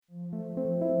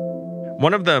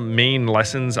One of the main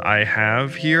lessons I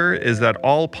have here is that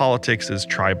all politics is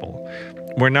tribal.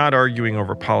 We're not arguing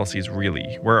over policies,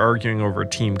 really. We're arguing over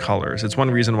team colors. It's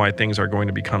one reason why things are going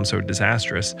to become so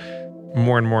disastrous.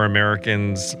 More and more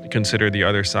Americans consider the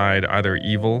other side either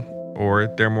evil or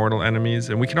their mortal enemies,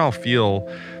 and we can all feel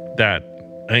that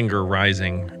anger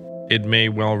rising. It may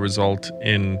well result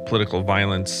in political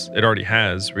violence. It already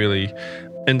has, really.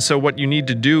 And so what you need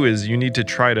to do is you need to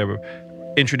try to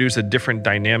introduce a different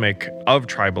dynamic of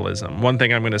tribalism. One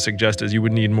thing I'm going to suggest is you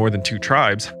would need more than two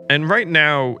tribes. And right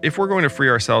now, if we're going to free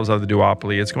ourselves of the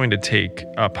duopoly, it's going to take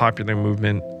a popular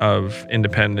movement of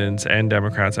independents and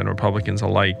Democrats and Republicans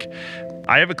alike.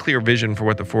 I have a clear vision for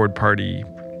what the Forward Party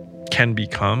can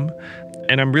become,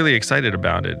 and I'm really excited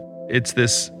about it. It's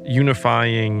this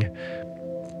unifying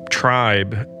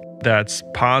tribe that's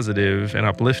positive and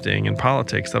uplifting in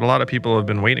politics that a lot of people have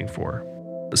been waiting for.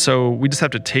 So we just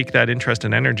have to take that interest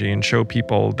and energy and show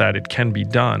people that it can be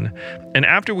done. And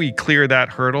after we clear that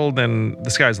hurdle, then the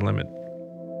sky's the limit.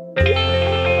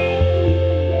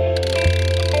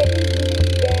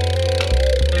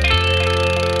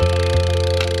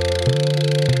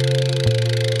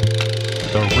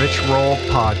 The Rich Roll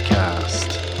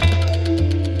Podcast.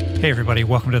 Hey, everybody.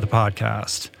 Welcome to the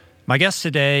podcast. My guest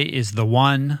today is the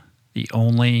one, the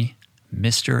only,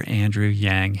 Mr. Andrew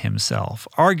Yang himself,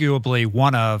 arguably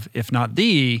one of, if not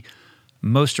the,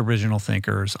 most original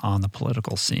thinkers on the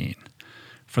political scene.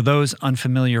 For those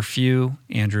unfamiliar few,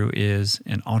 Andrew is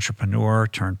an entrepreneur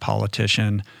turned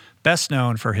politician, best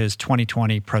known for his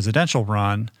 2020 presidential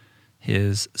run,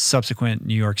 his subsequent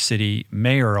New York City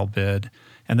mayoral bid,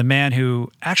 and the man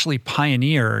who actually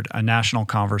pioneered a national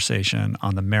conversation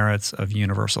on the merits of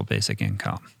universal basic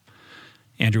income.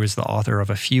 Andrew is the author of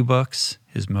a few books.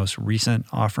 His most recent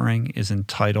offering is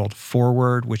entitled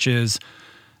Forward, which is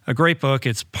a great book.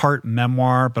 It's part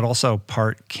memoir, but also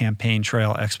part campaign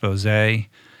trail expose.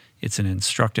 It's an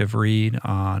instructive read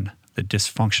on the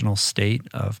dysfunctional state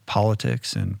of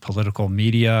politics and political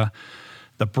media,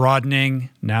 the broadening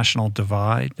national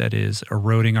divide that is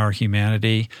eroding our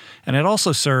humanity, and it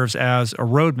also serves as a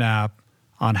roadmap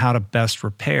on how to best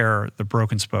repair the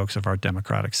broken spokes of our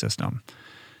democratic system.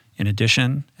 In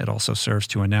addition, it also serves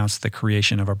to announce the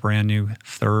creation of a brand new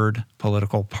third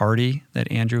political party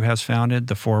that Andrew has founded,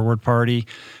 the Forward Party,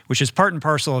 which is part and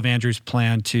parcel of Andrew's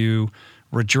plan to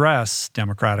redress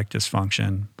democratic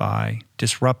dysfunction by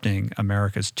disrupting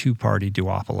America's two-party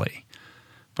duopoly.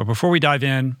 But before we dive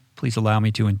in, please allow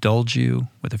me to indulge you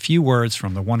with a few words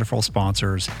from the wonderful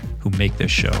sponsors who make this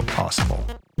show possible.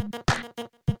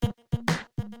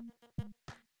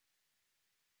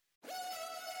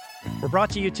 We're brought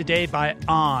to you today by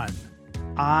On.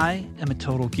 I am a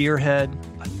total gearhead.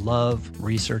 I love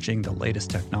researching the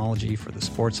latest technology for the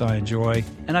sports I enjoy.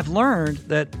 And I've learned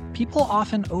that people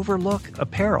often overlook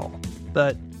apparel.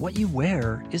 But what you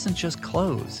wear isn't just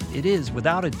clothes. It is,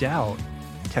 without a doubt,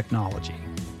 technology.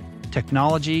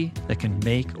 Technology that can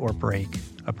make or break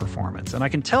a performance. And I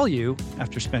can tell you,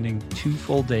 after spending 2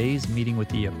 full days meeting with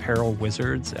the apparel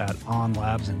wizards at On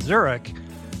Labs in Zurich,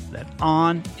 that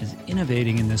On is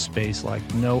innovating in this space like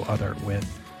no other, with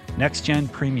next-gen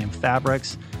premium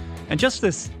fabrics and just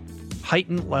this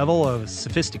heightened level of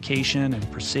sophistication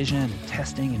and precision and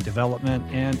testing and development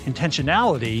and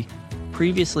intentionality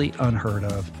previously unheard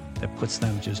of that puts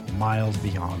them just miles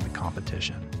beyond the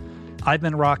competition. I've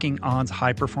been rocking On's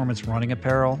high-performance running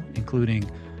apparel,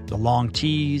 including the long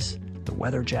tees, the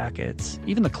weather jackets,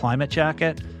 even the climate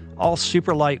jacket, all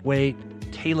super lightweight,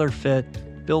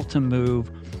 tailor-fit, built to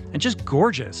move, and just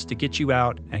gorgeous to get you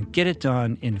out and get it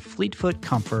done in fleet-foot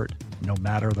comfort, no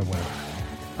matter the weather.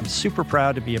 I'm super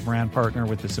proud to be a brand partner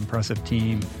with this impressive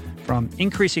team, from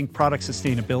increasing product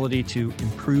sustainability to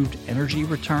improved energy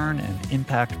return and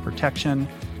impact protection.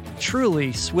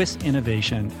 Truly Swiss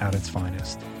innovation at its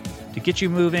finest. To get you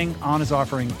moving, On is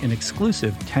offering an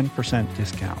exclusive 10%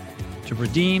 discount. To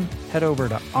redeem, head over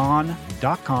to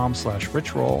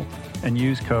on.com/richroll and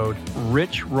use code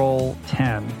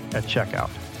RICHROLL10 at checkout.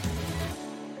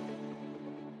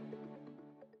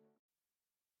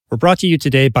 We're brought to you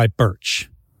today by Birch.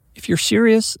 If you're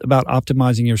serious about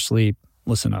optimizing your sleep,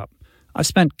 listen up. I've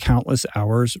spent countless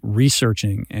hours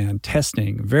researching and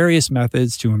testing various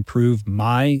methods to improve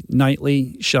my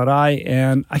nightly shut-eye,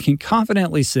 and I can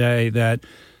confidently say that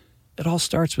it all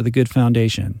starts with a good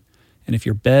foundation. And if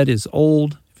your bed is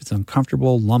old, if it's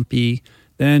uncomfortable, lumpy,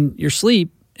 then your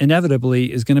sleep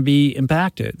inevitably is going to be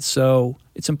impacted. So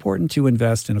it's important to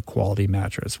invest in a quality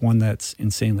mattress, one that's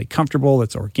insanely comfortable,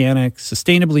 that's organic,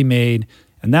 sustainably made,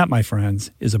 and that, my friends,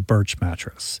 is a Birch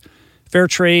mattress. Fair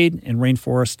Trade and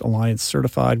Rainforest Alliance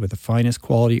certified with the finest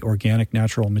quality organic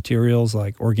natural materials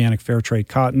like organic fair trade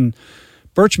cotton.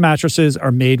 Birch mattresses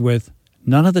are made with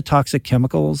none of the toxic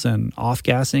chemicals and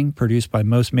off-gassing produced by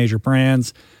most major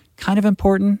brands. Kind of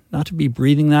important not to be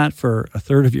breathing that for a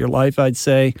third of your life, I'd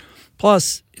say.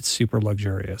 Plus, it's super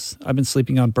luxurious. I've been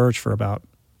sleeping on Birch for about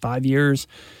 5 years,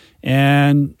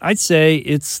 and I'd say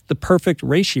it's the perfect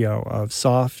ratio of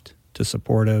soft to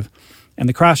supportive, and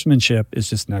the craftsmanship is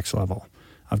just next level.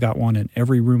 I've got one in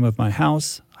every room of my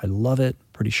house. I love it.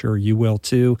 Pretty sure you will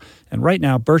too. And right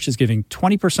now, Birch is giving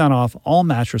 20% off all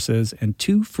mattresses and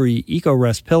 2 free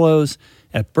EcoRest pillows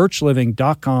at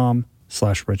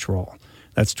birchliving.com/richroll.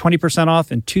 That's 20% off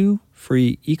and 2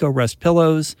 free EcoRest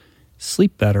pillows.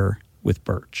 Sleep better with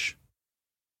Birch.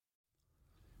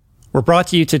 We're brought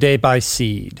to you today by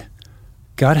Seed.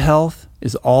 Gut health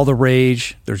is all the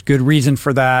rage. There's good reason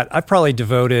for that. I've probably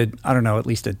devoted, at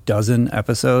least a dozen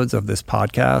episodes of this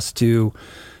podcast to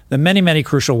the many, many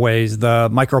crucial ways the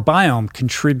microbiome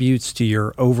contributes to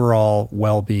your overall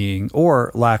well-being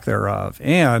or lack thereof,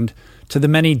 and to the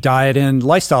many diet and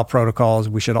lifestyle protocols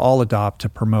we should all adopt to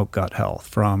promote gut health,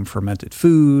 from fermented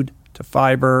food to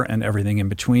fiber and everything in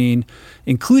between,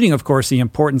 including, of course, the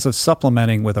importance of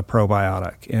supplementing with a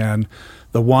probiotic. And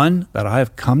the one that I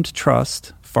have come to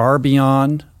trust far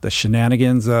beyond the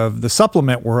shenanigans of the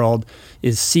supplement world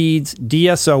is Seed's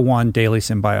DSO1 Daily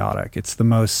Symbiotic. It's the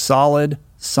most solid,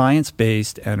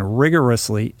 science-based, and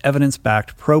rigorously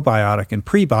evidence-backed probiotic and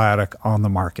prebiotic on the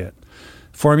market.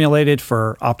 Formulated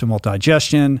for optimal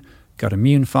digestion, gut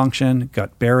immune function,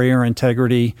 gut barrier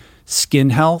integrity,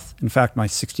 skin health. In fact, my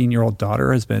 16-year-old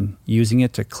daughter has been using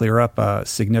it to clear up a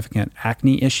significant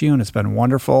acne issue, and it's been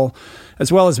wonderful,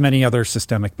 as well as many other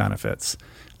systemic benefits.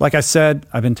 Like I said,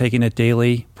 I've been taking it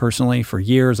daily personally for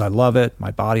years. I love it. My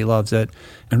body loves it.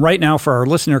 And right now, for our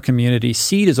listener community,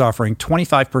 Seed is offering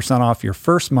 25% off your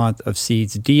first month of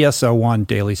Seed's DSO1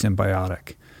 Daily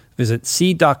Symbiotic. Visit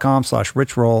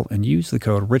seed.com/richroll and use the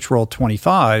code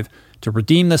richroll25 to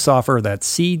redeem this offer. That's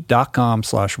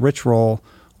seed.com/richroll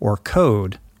or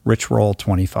code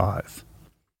richroll25.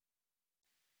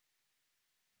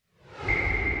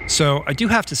 So I do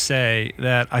have to say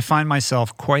that I find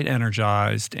myself quite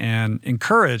energized and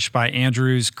encouraged by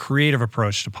Andrew's creative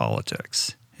approach to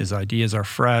politics. His ideas are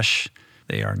fresh.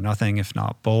 They are nothing if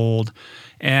not bold.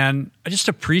 And I just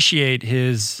appreciate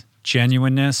his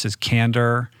genuineness, his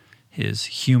candor, his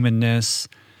humanness,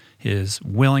 his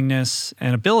willingness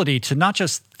and ability to not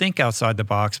just think outside the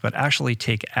box, but actually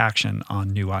take action on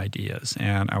new ideas.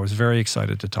 And I was very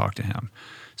excited to talk to him.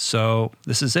 So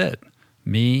this is it.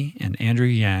 Me and Andrew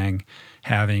Yang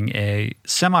having a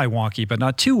semi-wonky, but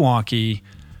not too wonky,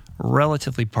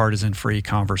 relatively partisan-free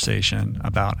conversation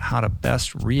about how to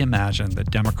best reimagine the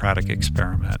democratic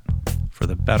experiment for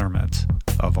the betterment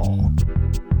of all.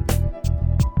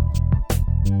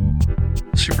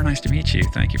 Super nice to meet you.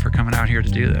 Thank you for coming out here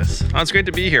to do this. Oh, it's great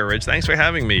to be here, Rich. Thanks for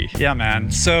having me. Yeah, man.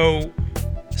 So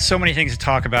many things to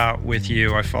talk about with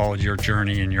you. I followed your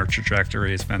journey and your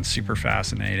trajectory. It's been super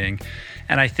fascinating.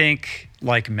 And I think,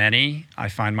 like many, I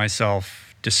find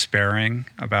myself despairing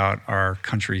about our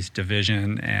country's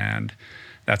division, and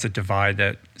that's a divide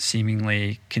that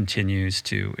seemingly continues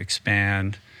to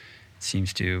expand. It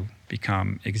seems to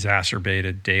become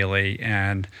exacerbated daily,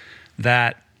 and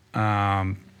that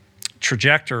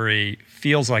trajectory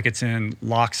feels like it's in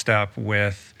lockstep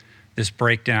with this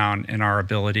breakdown in our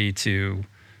ability to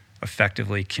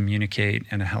effectively communicate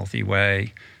in a healthy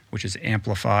way, which is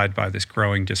amplified by this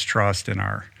growing distrust in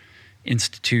our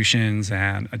institutions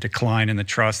and a decline in the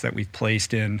trust that we've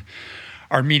placed in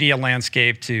our media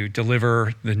landscape to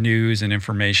deliver the news and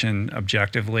information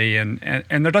objectively. And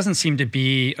there doesn't seem to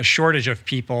be a shortage of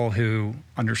people who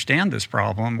understand this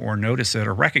problem or notice it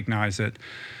or recognize it.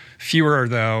 Fewer,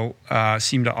 though,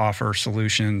 seem to offer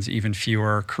solutions, even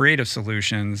fewer creative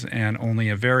solutions, and only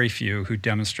a very few who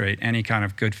demonstrate any kind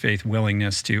of good faith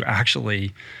willingness to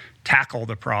actually tackle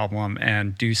the problem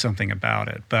and do something about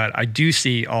it. But I do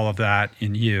see all of that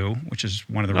in you, which is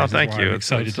one of the reasons why I'm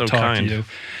excited to talk to you.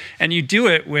 And you do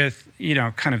it with,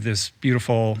 kind of this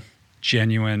beautiful,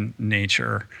 genuine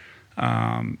nature,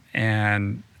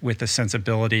 and with the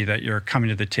sensibility that you're coming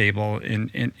to the table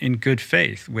in good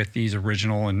faith with these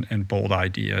original and bold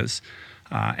ideas,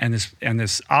 and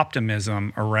this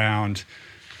optimism around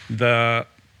the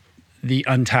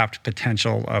untapped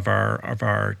potential of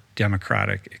our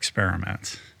democratic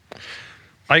experiments.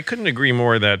 I couldn't agree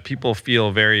more that people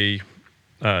feel very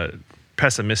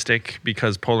pessimistic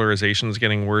because polarization is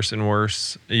getting worse and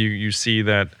worse. You see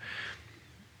that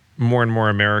more and more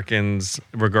Americans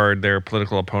regard their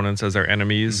political opponents as their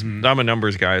enemies. I'm a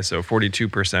numbers guy, so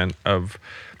 42% of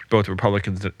both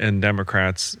Republicans and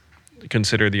Democrats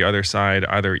consider the other side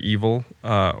either evil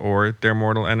or their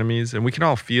mortal enemies. And we can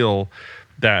all feel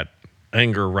that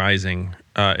anger rising.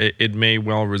 It may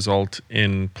well result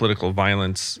in political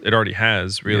violence. It already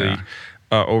has, really,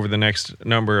 over the next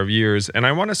number of years. And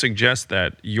I want to suggest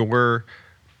that your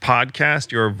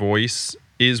podcast, your voice,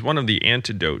 is one of the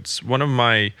antidotes. One of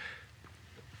my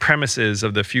premises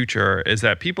of the future is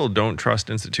that people don't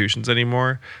trust institutions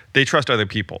anymore. They trust other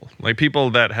people, like people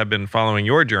that have been following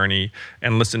your journey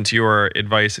and listen to your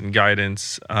advice and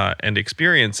guidance and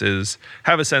experiences,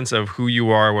 have a sense of who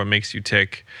you are, what makes you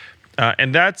tick.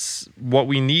 And that's what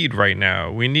we need right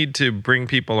now. We need to bring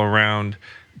people around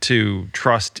to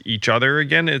trust each other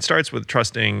again. It starts with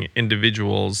trusting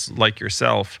individuals like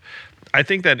yourself. I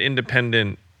think that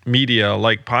independent media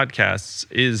like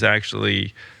podcasts is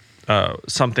actually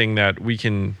something that we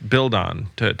can build on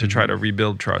to try to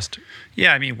rebuild trust.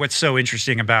 Yeah, I mean, what's so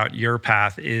interesting about your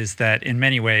path is that in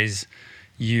many ways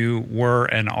you were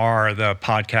and are the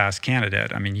podcast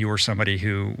candidate. I mean, you were somebody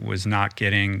who was not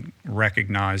getting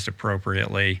recognized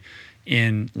appropriately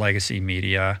in legacy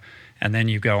media. And then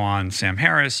you go on Sam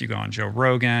Harris, you go on Joe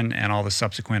Rogan, and all the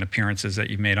subsequent appearances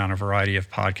that you've made on a variety of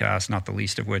podcasts, not the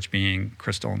least of which being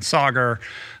Crystal and Sagar.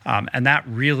 And that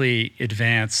really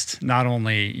advanced not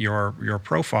only your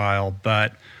profile,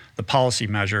 but the policy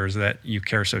measures that you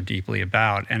care so deeply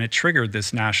about. And it triggered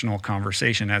this national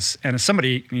conversation. As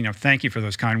somebody, thank you for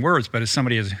those kind words, but as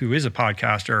somebody who is a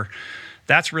podcaster,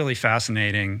 that's really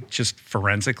fascinating just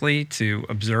forensically to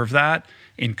observe that,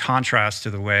 in contrast to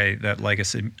the way that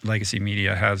legacy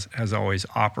media has always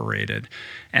operated.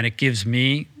 And it gives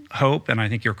me hope, and I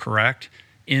think you're correct,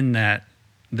 in that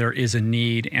there is a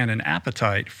need and an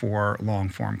appetite for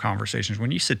long-form conversations.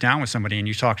 When you sit down with somebody and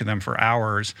you talk to them for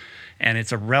hours, and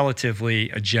it's a relatively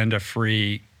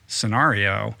agenda-free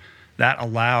scenario, that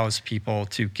allows people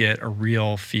to get a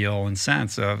real feel and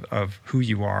sense of who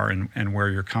you are and where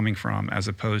you're coming from, as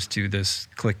opposed to this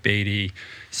clickbaity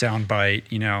soundbite,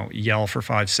 yell for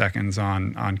 5 seconds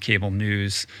on cable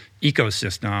news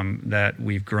ecosystem that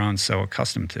we've grown so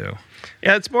accustomed to.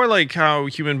 Yeah, it's more like how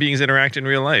human beings interact in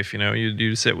real life.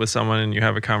 You sit with someone and you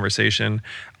have a conversation.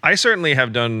 I certainly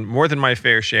have done more than my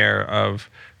fair share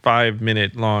of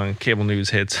 5-minute long cable news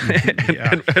hits.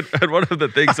 And one of the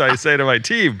things I say to my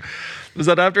team is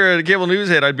that after a cable news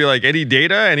hit, I'd be like, any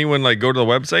data? Anyone go to the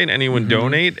website? Anyone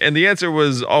donate? And the answer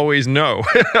was always no.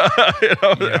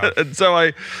 And so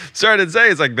I started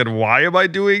saying, then why am I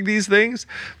doing these things?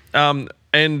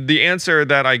 And the answer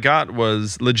that I got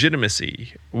was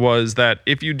legitimacy, was that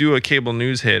if you do a cable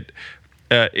news hit,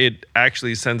 it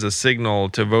actually sends a signal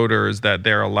to voters that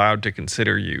they're allowed to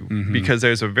consider you, because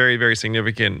there's a very, very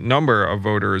significant number of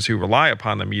voters who rely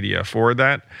upon the media for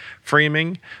that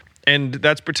framing. And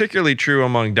that's particularly true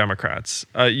among Democrats.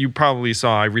 You probably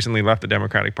saw I recently left the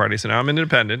Democratic Party, so now I'm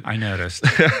independent. I noticed.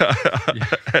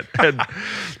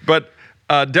 But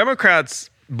Democrats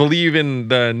believe in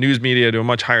the news media to a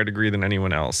much higher degree than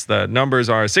anyone else. The numbers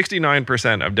are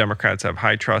 69% of Democrats have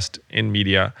high trust in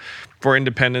media. For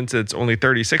independents, it's only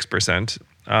 36%.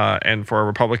 And for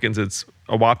Republicans, it's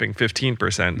a whopping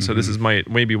 15%. So this is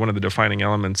maybe one of the defining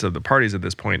elements of the parties at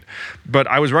this point. But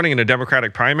I was running in a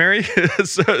Democratic primary.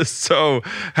 so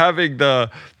having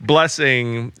the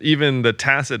blessing, even the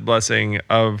tacit blessing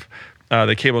of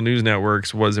the cable news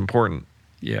networks was important.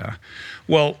 Yeah.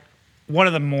 Well, one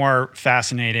of the more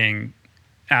fascinating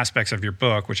aspects of your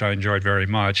book, which I enjoyed very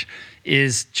much,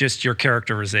 is just your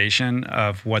characterization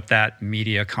of what that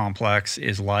media complex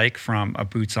is like from a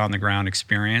boots-on-the-ground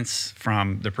experience,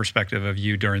 from the perspective of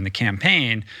you during the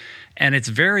campaign. And it's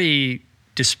very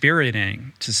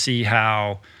dispiriting to see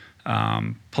how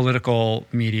political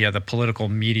media, the political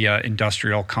media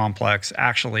industrial complex,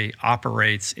 actually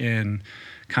operates in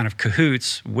kind of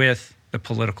cahoots with the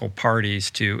political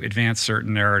parties to advance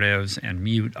certain narratives and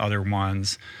mute other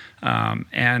ones.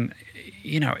 And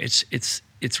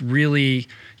it's really,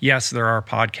 yes, there are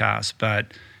podcasts,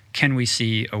 but can we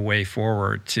see a way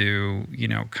forward to,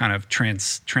 kind of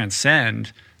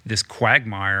transcend this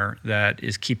quagmire that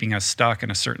is keeping us stuck in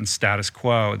a certain status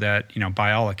quo that,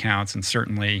 by all accounts, and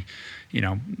certainly,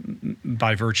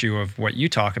 by virtue of what you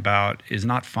talk about, is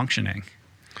not functioning?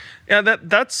 Yeah,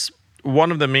 that's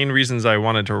one of the main reasons I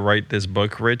wanted to write this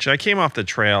book, Rich. I came off the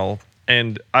trail,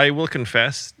 and I will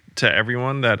confess to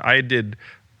everyone that I did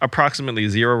approximately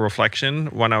zero reflection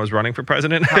when I was running for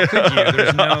president. How could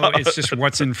you? It's just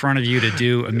what's in front of you to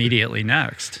do immediately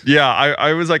next. Yeah,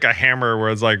 I was like a hammer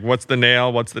where it's like, what's the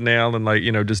nail?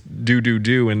 And just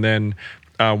do. And then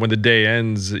when the day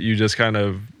ends, you just kind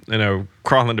of,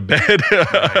 crawl into bed.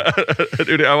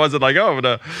 I wasn't like, I'm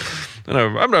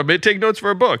gonna take notes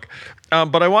for a book.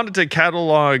 But I wanted to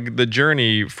catalog the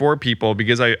journey for people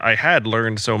because I had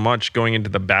learned so much going into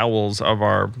the bowels of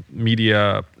our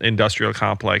media industrial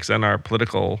complex and our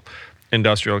political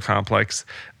industrial complex.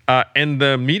 And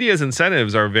the media's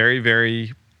incentives are very,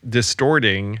 very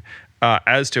distorting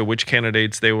as to which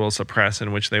candidates they will suppress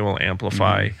and which they will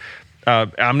amplify.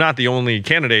 I'm not the only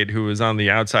candidate who is on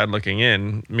the outside looking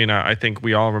in. I mean, I think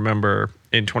we all remember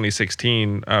in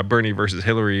 2016, Bernie versus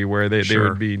Hillary, where they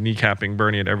would be kneecapping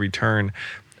Bernie at every turn.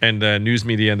 And the news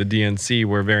media and the DNC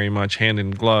were very much hand in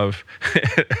glove.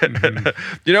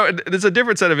 There's a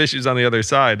different set of issues on the other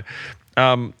side.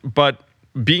 But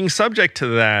being subject to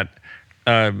that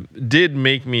did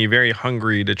make me very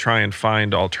hungry to try and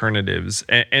find alternatives.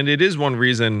 And it is one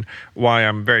reason why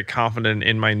I'm very confident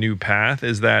in my new path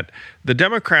is that the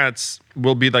Democrats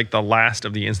will be like the last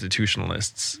of the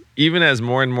institutionalists. Even as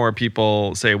more and more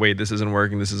people say, wait, this isn't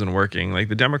working. Like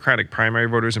the Democratic primary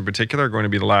voters in particular are going to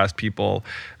be the last people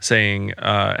saying,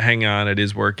 hang on, it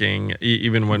is working,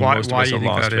 even when most of us have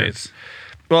lost faith.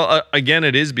 Well, again,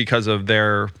 it is because of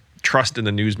their trust in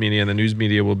the news media, and the news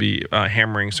media will be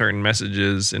hammering certain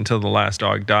messages until the last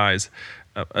dog dies,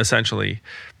 essentially.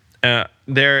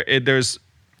 There's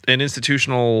an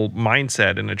institutional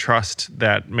mindset and a trust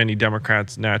that many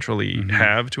Democrats naturally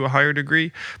have to a higher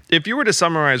degree. If you were to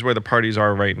summarize where the parties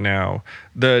are right now,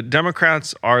 the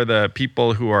Democrats are the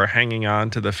people who are hanging on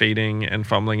to the fading and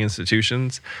fumbling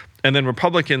institutions, and then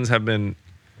Republicans have been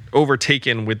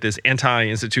overtaken with this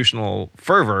anti-institutional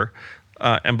fervor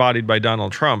embodied by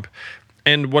Donald Trump.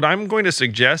 And what I'm going to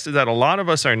suggest is that a lot of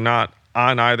us are not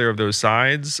on either of those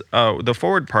sides. The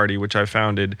Forward Party, which I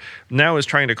founded, now is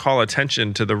trying to call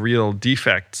attention to the real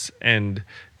defects and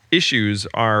issues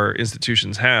our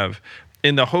institutions have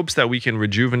in the hopes that we can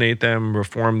rejuvenate them,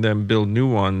 reform them, build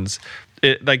new ones.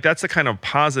 That's the kind of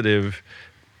positive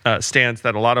stance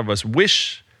that a lot of us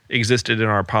wish existed in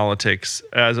our politics,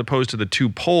 as opposed to the two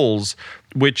poles,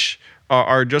 which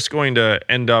are just going to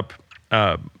end up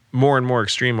more and more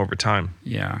extreme over time.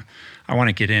 Yeah. I want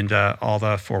to get into all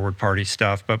the Forward Party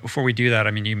stuff. But before we do that,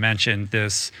 I mean, you mentioned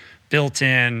this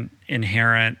built-in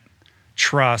inherent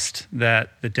trust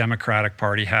that the Democratic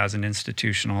Party has in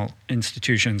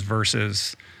institutions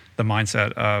versus the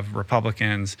mindset of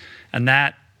Republicans. And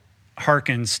that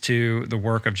harkens to the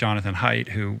work of Jonathan Haidt,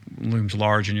 who looms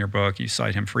large in your book. You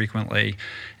cite him frequently.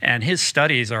 And his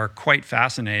studies are quite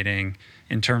fascinating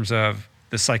in terms of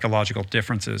the psychological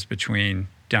differences between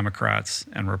Democrats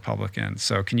and Republicans.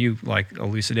 So can you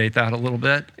elucidate that a little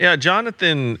bit? Yeah,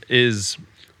 Jonathan is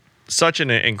such an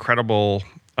incredible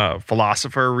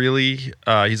philosopher, really.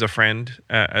 He's a friend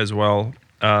as well.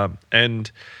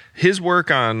 And his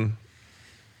work on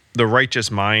the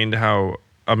righteous mind, how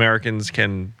Americans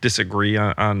can disagree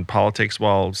on politics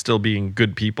while still being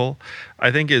good people,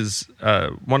 I think is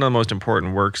one of the most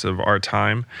important works of our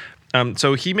time.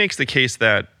 So he makes the case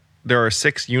that there are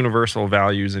 6 universal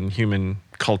values in human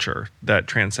culture that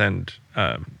transcend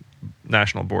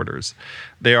national borders.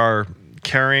 They are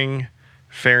caring,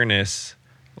 fairness,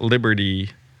 liberty,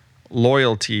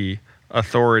 loyalty,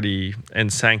 authority,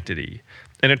 and sanctity.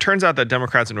 And it turns out that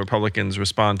Democrats and Republicans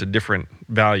respond to different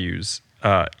values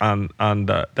on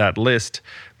that list.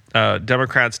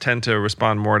 Democrats tend to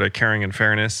respond more to caring and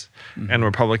fairness, and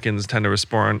Republicans tend to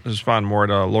respond more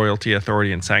to loyalty,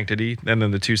 authority, and sanctity. And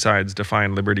then the two sides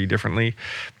define liberty differently.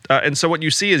 And so what you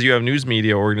see is you have news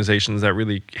media organizations that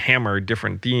really hammer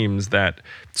different themes that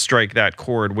strike that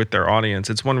chord with their audience.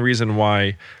 It's one reason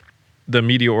why the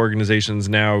media organizations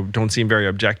now don't seem very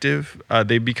objective.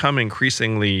 They become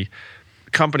increasingly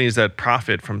companies that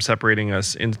profit from separating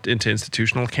us into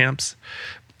institutional camps.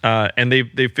 And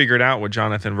they figured out what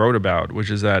Jonathan wrote about, which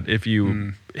is that if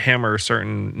you hammer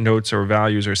certain notes or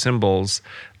values or symbols,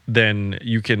 then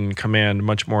you can command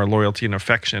much more loyalty and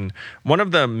affection. One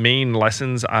of the main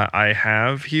lessons I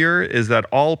have here is that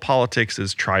all politics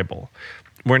is tribal.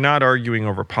 We're not arguing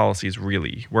over policies,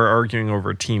 really. We're arguing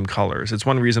over team colors. It's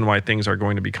one reason why things are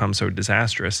going to become so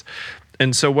disastrous.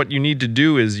 And so what you need to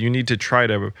do is you need to try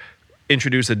to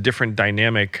introduce a different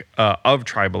dynamic of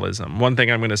tribalism. One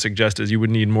thing I'm going to suggest is you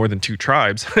would need more than 2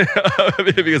 tribes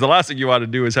because the last thing you want to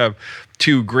do is have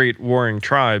 2 great warring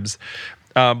tribes.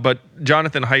 But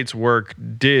Jonathan Haidt's work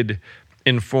did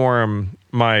inform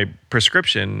my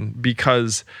prescription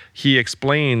because he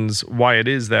explains why it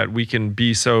is that we can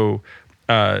be so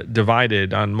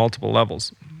divided on multiple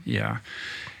levels. Yeah.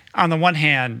 On the one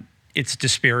hand, it's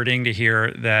dispiriting to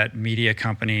hear that media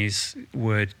companies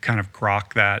would kind of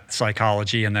grok that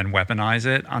psychology and then weaponize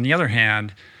it. On the other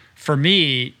hand, for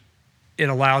me, it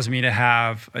allows me to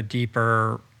have a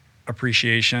deeper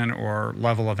appreciation or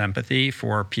level of empathy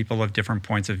for people of different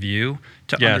points of view,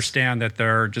 to understand that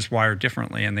they're just wired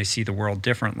differently and they see the world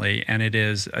differently. And it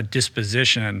is a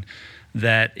disposition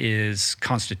that is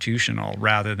constitutional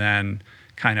rather than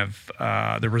kind of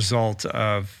the result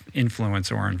of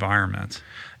influence or environment.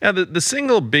 Yeah, the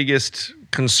single biggest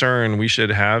concern we should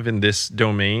have in this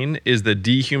domain is the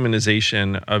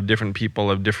dehumanization of different people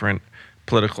of different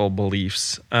political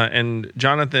beliefs. And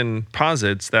Jonathan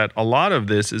posits that a lot of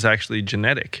this is actually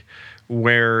genetic,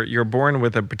 where you're born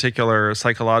with a particular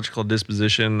psychological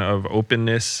disposition of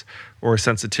openness or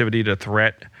sensitivity to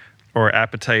threat or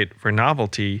appetite for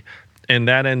novelty, and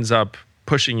that ends up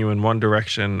pushing you in one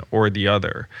direction or the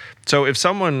other. So if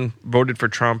someone voted for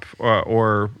Trump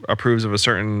or approves of a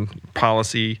certain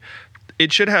policy,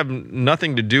 it should have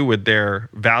nothing to do with their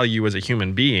value as a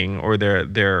human being or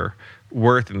their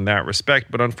worth in that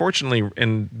respect. But unfortunately,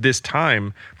 in this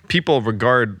time, people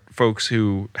regard folks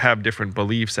who have different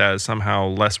beliefs as somehow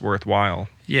less worthwhile.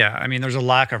 Yeah, I mean, there's a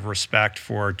lack of respect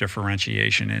for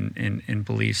differentiation in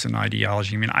beliefs and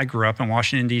ideology. I mean, I grew up in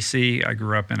Washington, D.C. I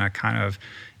grew up in a kind of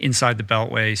inside the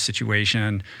Beltway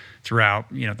situation throughout,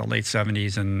 the late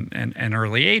 70s and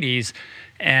early 80s.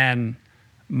 And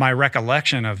my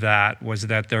recollection of that was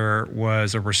that there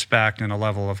was a respect and a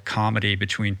level of comedy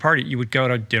between parties. You would go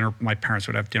to dinner. My parents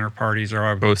would have dinner parties,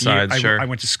 or both sides. Sure. I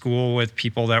went to school with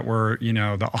people that were,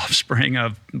 the offspring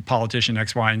of politician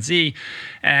X, Y, and Z,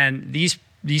 and these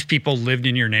people lived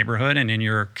in your neighborhood and in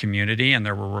your community, and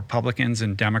there were Republicans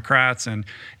and Democrats, and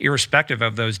irrespective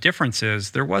of those differences,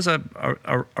 there was a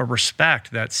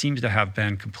respect that seems to have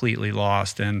been completely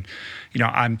lost. And,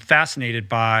 I'm fascinated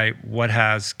by what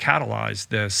has catalyzed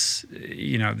this,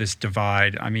 this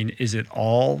divide. I mean,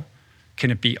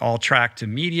 can it be all tracked to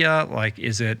media? Like,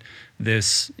 is it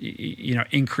this,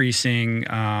 increasing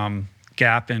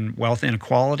gap in wealth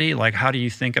inequality? Like, how do you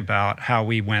think about how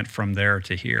we went from there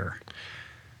to here?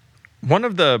 One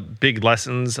of the big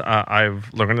lessons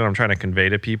I've learned and I'm trying to convey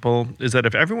to people is that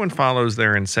if everyone follows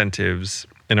their incentives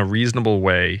in a reasonable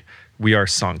way, we are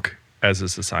sunk as a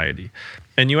society.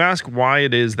 And you ask why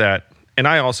it is that, and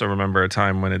I also remember a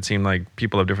time when it seemed like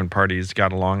people of different parties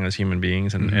got along as human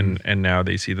beings, and now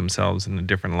they see themselves in a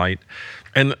different light.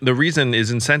 And the reason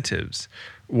is incentives,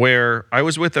 where I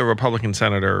was with a Republican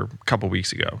senator a couple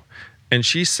weeks ago, and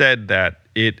she said that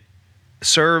it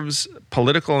serves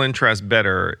political interest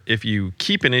better if you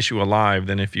keep an issue alive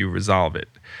than if you resolve it.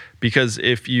 Because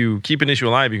if you keep an issue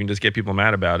alive, you can just get people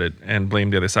mad about it and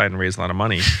blame the other side and raise a lot of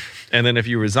money. And then if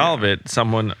you resolve it,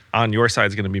 someone on your side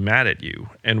is going to be mad at you.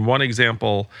 And one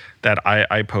example that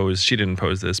I posed, she didn't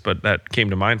pose this, but that came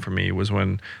to mind for me, was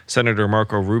when Senator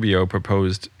Marco Rubio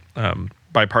proposed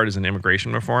bipartisan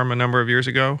immigration reform a number of years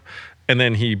ago. And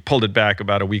then he pulled it back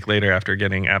about a week later after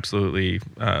getting absolutely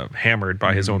hammered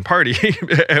by his own party.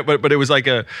 but it was like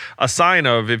a sign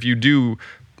of, if you do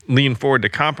lean forward to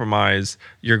compromise,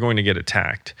 you're going to get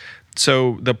attacked.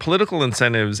 So the political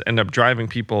incentives end up driving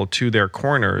people to their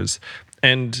corners.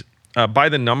 And by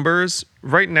the numbers,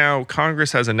 right now,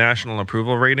 Congress has a national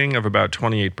approval rating of about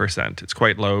 28%. It's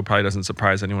quite low, probably doesn't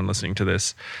surprise anyone listening to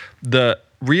this. The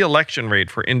re-election rate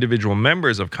for individual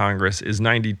members of Congress is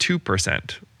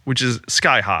 92%. Which is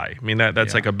sky high. I mean,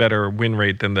 that's like a better win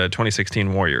rate than the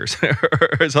 2016 Warriors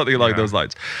or something like those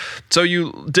lines. So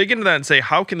you dig into that and say,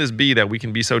 how can this be that we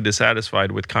can be so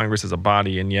dissatisfied with Congress as a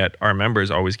body and yet our members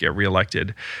always get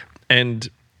reelected? And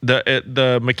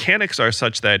the mechanics are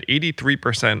such that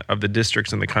 83% of the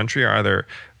districts in the country are either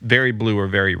very blue or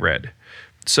very red.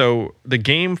 So the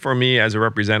game for me as a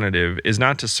representative is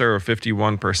not to serve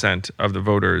 51% of the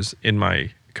voters in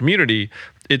my community.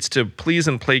 It's to please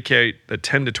and placate the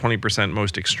 10 to 20%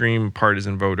 most extreme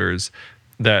partisan voters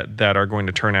that are going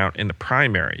to turn out in the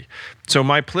primary. So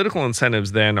my political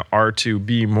incentives then are to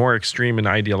be more extreme and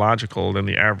ideological than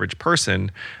the average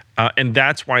person. And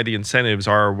that's why the incentives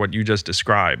are what you just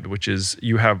described, which is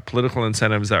you have political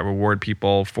incentives that reward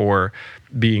people for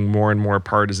being more and more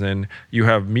partisan. You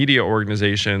have media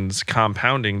organizations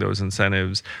compounding those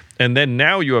incentives. And then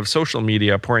now you have social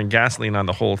media pouring gasoline on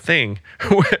the whole thing.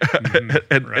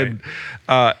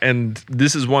 And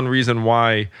this is one reason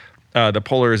why the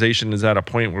polarization is at a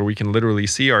point where we can literally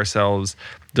see ourselves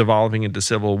devolving into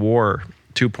civil war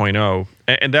 2.0.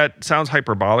 And that sounds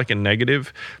hyperbolic and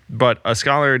negative, but a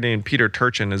scholar named Peter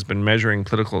Turchin has been measuring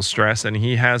political stress, and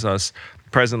he has us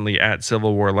presently at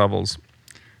civil war levels.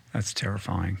 That's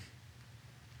terrifying.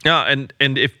 Yeah,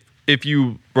 and if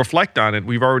you reflect on it,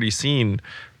 we've already seen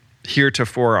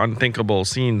heretofore unthinkable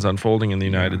scenes unfolding in the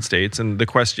United States. And the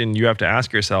question you have to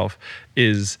ask yourself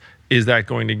is that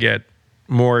going to get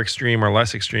more extreme or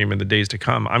less extreme in the days to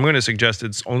come. I'm going to suggest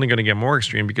it's only going to get more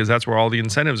extreme because that's where all the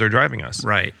incentives are driving us.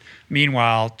 Right.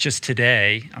 Meanwhile, just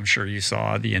today, I'm sure you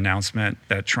saw the announcement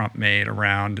that Trump made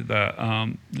around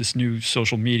the this new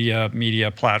social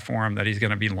media platform that he's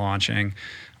going to be launching,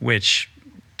 which,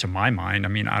 to my mind, I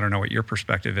mean, I don't know what your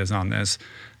perspective is on this,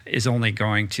 is only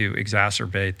going to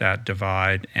exacerbate that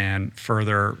divide and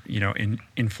further,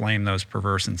 inflame those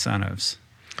perverse incentives.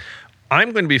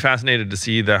 I'm going to be fascinated to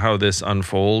see how this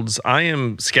unfolds. I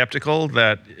am skeptical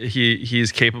that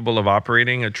he's capable of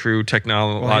operating a true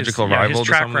technological rival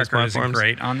to some of these platforms. His track record isn't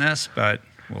great on this, but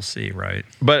we'll see, right?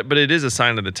 But it is a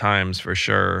sign of the times for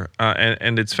sure,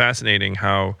 and it's fascinating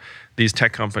how these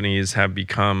tech companies have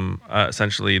become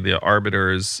essentially the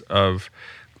arbiters of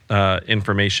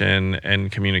information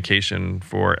and communication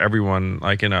for everyone,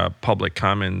 like in a public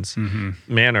commons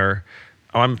manner.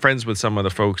 I'm friends with some of the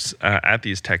folks at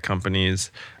these tech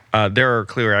companies. There are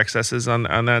clear excesses on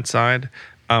that side,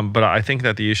 but I think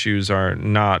that the issues are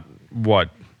not what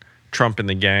Trump and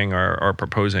the gang are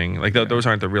proposing. Like those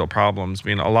aren't the real problems. I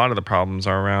mean, a lot of the problems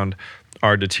are around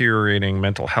our deteriorating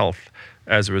mental health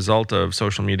as a result of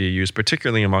social media use,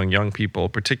 particularly among young people,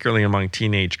 particularly among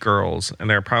teenage girls. And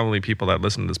there are probably people that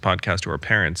listen to this podcast who are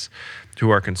parents who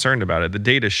are concerned about it. The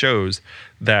data shows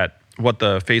that what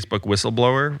the Facebook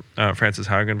whistleblower, Frances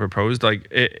Haugen, proposed, a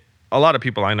lot of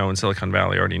people I know in Silicon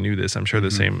Valley already knew this. I'm sure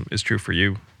the same is true for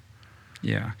you.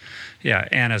 Yeah.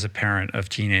 And as a parent of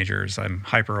teenagers, I'm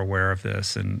hyper aware of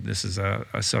this, and this is a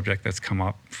subject that's come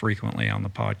up frequently on the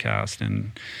podcast,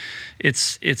 and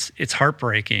it's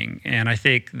heartbreaking. And I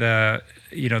think the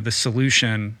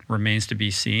solution remains to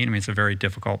be seen. I mean, it's a very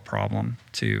difficult problem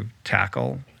to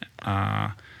tackle.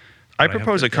 I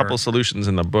propose a couple solutions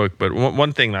in the book, but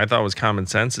one thing that I thought was common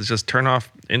sense is just turn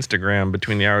off Instagram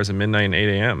between the hours of midnight and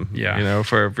 8 a.m. Yeah.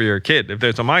 For your kid. If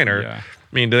there's a minor,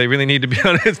 I mean, do they really need to be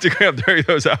on Instagram during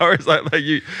those hours?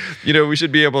 We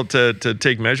should be able to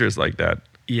take measures like that.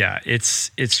 Yeah,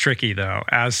 it's tricky though.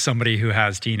 As somebody who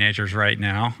has teenagers right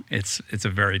now, it's a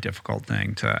very difficult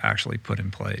thing to actually put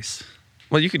in place.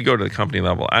 Well, you could go to the company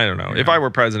level. I don't know. Yeah. If I were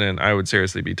president, I would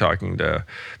seriously be talking to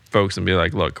folks and be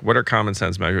like, look, what are common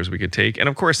sense measures we could take? And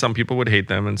of course, some people would hate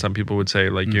them and some people would say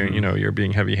you're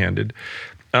being heavy-handed.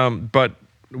 But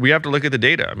we have to look at the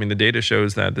data. I mean, the data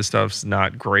shows that this stuff's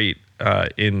not great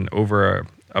in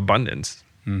overabundance.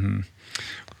 Mm-hmm.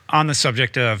 On the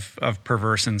subject of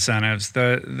perverse incentives,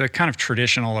 the kind of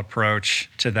traditional approach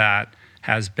to that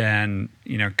has been,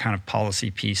 kind of policy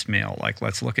piecemeal. Like,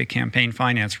 let's look at campaign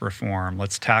finance reform.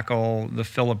 Let's tackle the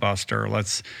filibuster.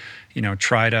 Let's,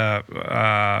 try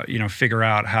to, figure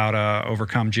out how to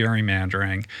overcome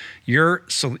gerrymandering.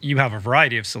 You have a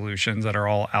variety of solutions that are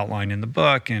all outlined in the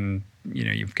book, and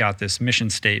you've got this mission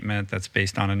statement that's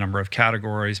based on a number of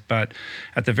categories. But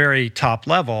at the very top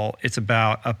level, it's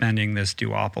about upending this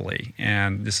duopoly,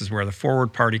 and this is where the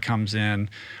Forward Party comes in.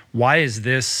 Why is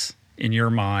this, in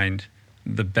your mind,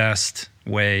 the best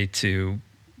way to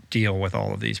deal with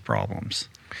all of these problems?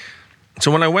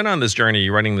 So when I went on this journey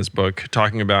writing this book,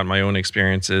 talking about my own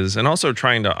experiences and also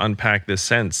trying to unpack this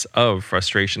sense of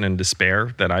frustration and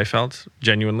despair that I felt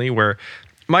genuinely, where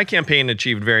my campaign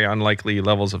achieved very unlikely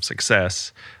levels of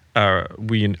success.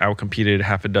 We outcompeted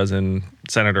half a dozen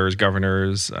senators,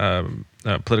 governors,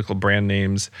 political brand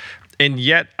names. And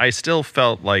yet I still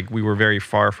felt like we were very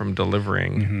far from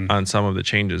delivering on some of the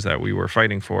changes that we were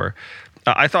fighting for.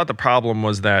 I thought the problem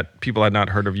was that people had not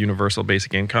heard of universal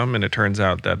basic income, and it turns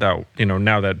out that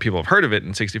now that people have heard of it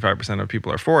and 65% of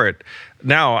people are for it,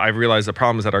 now I've realized the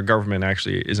problem is that our government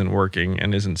actually isn't working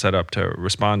and isn't set up to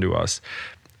respond to us.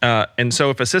 And so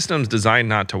if a system's designed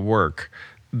not to work,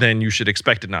 then you should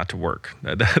expect it not to work.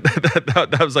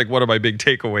 That was like one of my big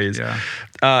takeaways.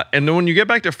 Yeah. And then when you get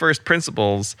back to first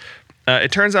principles,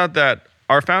 it turns out that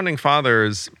our founding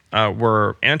fathers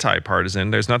were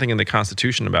anti-partisan. There's nothing in the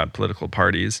Constitution about political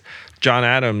parties. John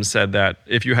Adams said that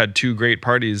if you had two great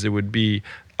parties, it would be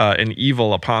an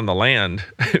evil upon the land.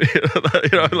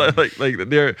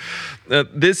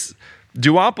 This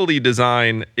duopoly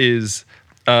design is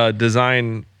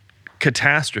design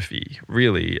catastrophe,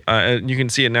 really. You can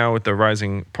see it now with the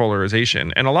rising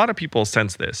polarization. And a lot of people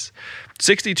sense this.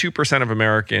 62% of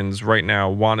Americans right now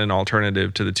want an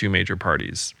alternative to the two major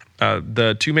parties.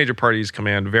 The two major parties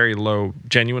command very low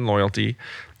genuine loyalty.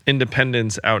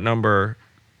 Independents outnumber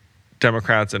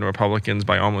Democrats and Republicans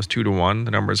by almost 2-1.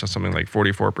 The numbers are something like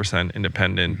 44%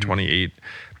 independent, 28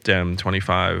 Dem,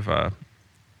 25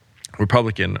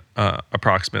 Republican,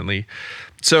 approximately.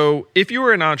 So if you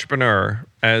were an entrepreneur,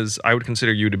 as I would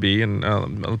consider you to be,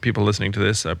 and people listening to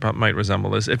this might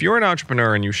resemble this, if you were an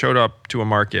entrepreneur and you showed up to a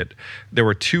market, there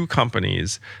were two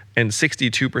companies and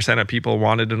 62% of people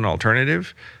wanted an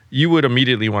alternative, you would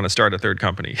immediately want to start a third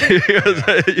company.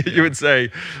 You would say,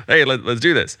 hey, let's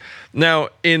do this. Now,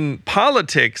 in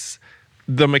politics,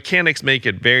 the mechanics make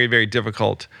it very, very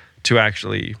difficult to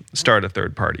actually start a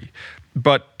third party.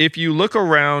 But if you look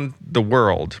around the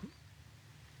world,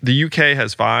 the UK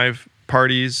has 5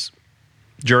 parties,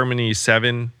 Germany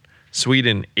 7,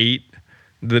 Sweden 8,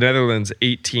 the Netherlands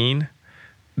 18.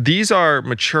 These are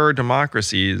mature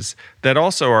democracies that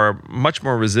also are much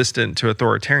more resistant to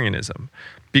authoritarianism.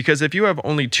 Because if you have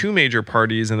only 2 major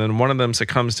parties and then one of them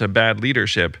succumbs to bad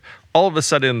leadership, all of a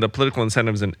sudden the political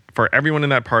incentives for everyone in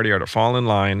that party are to fall in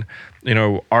line. You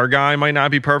know, our guy might not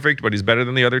be perfect, but he's better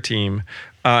than the other team.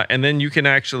 And then you can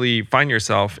actually find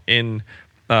yourself in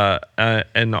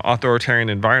an authoritarian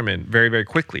environment very, very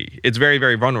quickly. It's very,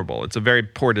 very vulnerable. It's a very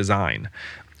poor design.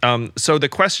 So the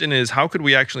question is, how could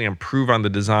we actually improve on the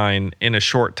design in a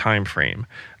short time frame?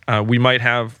 We might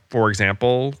have, for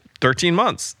example, 13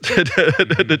 months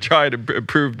to try to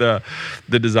improve the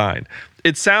design.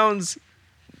 It sounds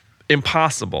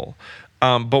impossible,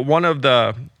 but one of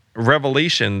the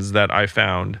revelations that I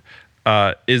found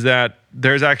is that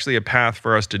there's actually a path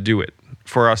for us to do it,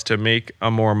 for us to make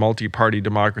a more multi-party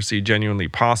democracy genuinely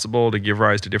possible, to give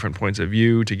rise to different points of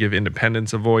view, to give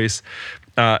independence a voice.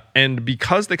 And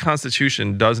because the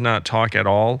Constitution does not talk at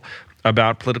all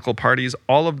about political parties,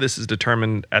 all of this is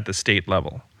determined at the state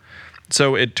level.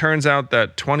 So it turns out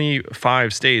that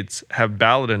 25 states have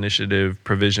ballot initiative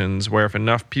provisions where if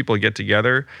enough people get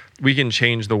together, we can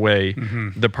change the way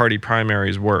the party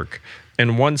primaries work.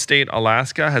 And one state,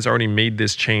 Alaska, has already made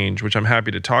this change, which I'm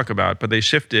happy to talk about, but they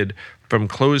shifted from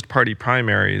closed party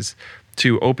primaries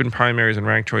to open primaries and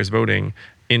ranked choice voting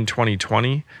in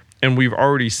 2020. And we've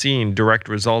already seen direct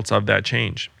results of that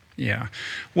change. Yeah.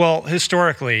 Well,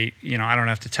 historically, I don't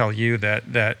have to tell you that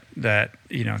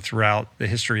throughout the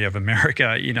history of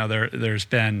America, there's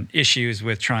been issues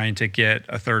with trying to get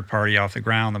a third party off the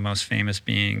ground, the most famous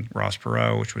being Ross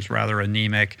Perot, which was rather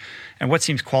anemic. And what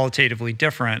seems qualitatively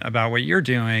different about what you're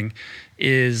doing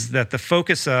is that the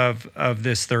focus of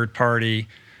this third party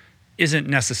isn't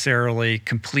necessarily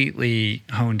completely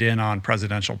honed in on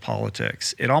presidential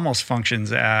politics. It almost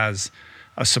functions as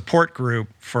a support group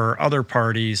for other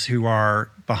parties who are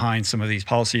behind some of these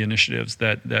policy initiatives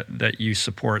that you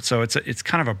support. So it's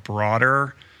kind of a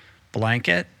broader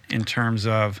blanket in terms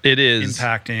of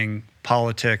impacting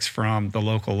politics from the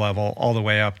local level all the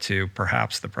way up to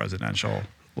perhaps the presidential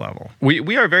level.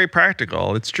 We are very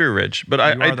practical. It's true, Rich. But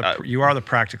you are the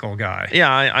practical guy. Yeah,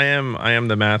 I am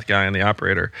the math guy and the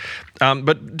operator.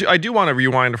 But I do want to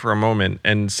rewind for a moment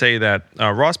and say that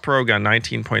Ross Perot got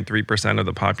 19.3% of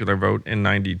the popular vote in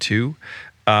 '92,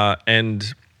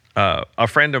 and a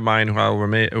friend of mine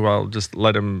who I'll just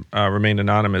let him remain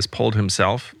anonymous polled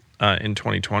himself in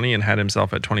 2020 and had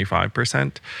himself at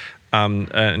 25%.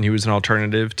 And he was an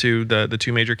alternative to the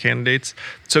 2 major candidates.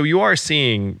 So you are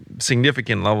seeing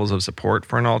significant levels of support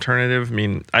for an alternative. I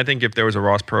mean, I think if there was a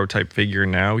Ross Perot type figure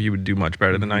now, he would do much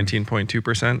better than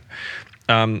 19.2%.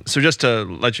 So just to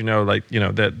let you know,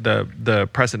 that the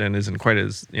precedent isn't quite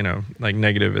as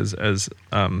negative as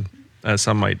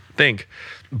some might think.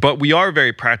 But we are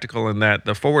very practical in that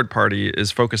the Forward Party is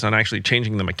focused on actually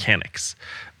changing the mechanics.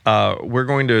 We're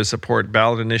going to support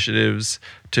ballot initiatives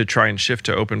to try and shift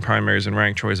to open primaries and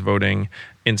ranked choice voting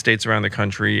in states around the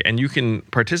country. And you can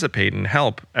participate and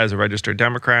help as a registered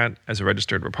Democrat, as a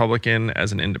registered Republican,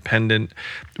 as an independent.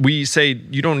 We say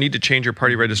you don't need to change your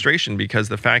party registration because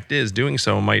the fact is doing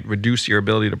so might reduce your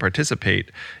ability to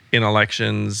participate in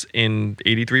elections in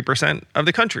 83% of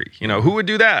the country. Who would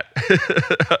do that?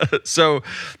 So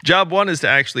job one is to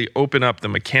actually open up the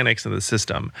mechanics of the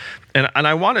system. And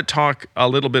I want to talk a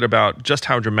little bit about just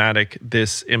how dramatic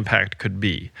this impact could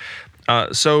be.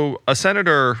 So a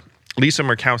Senator, Lisa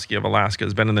Murkowski of Alaska,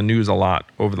 has been in the news a lot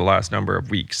over the last number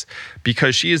of weeks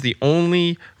because she is the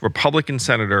only Republican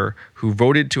senator who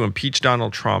voted to impeach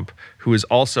Donald Trump who is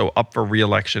also up for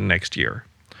re-election next year.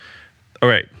 All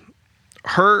right.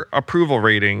 Her approval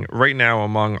rating right now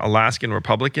among Alaskan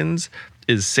Republicans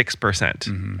is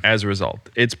 6% as a result.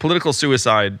 It's political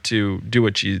suicide to do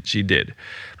what she did.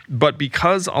 But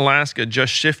because Alaska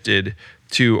just shifted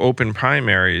to open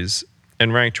primaries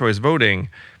and ranked choice voting,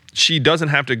 she doesn't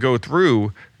have to go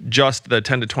through just the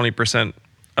 10 to 20%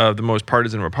 of the most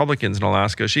partisan Republicans in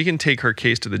Alaska. She can take her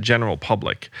case to the general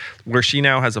public, where she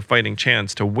now has a fighting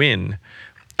chance to win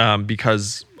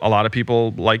because a lot of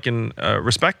people like and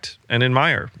respect and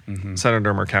admire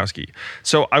Senator Murkowski.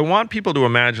 So I want people to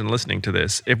imagine listening to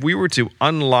this. If we were to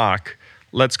unlock,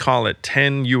 let's call it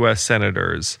 10 U.S.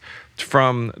 senators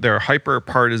from their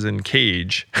hyper-partisan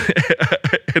cage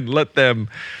and let them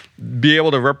be able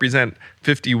to represent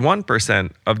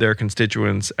 51% of their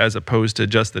constituents as opposed to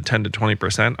just the 10 to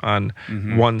 20% on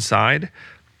one side,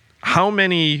 how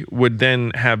many would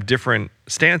then have different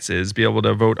stances, be able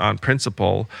to vote on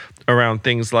principle around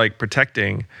things like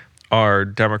protecting our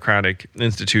democratic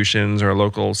institutions or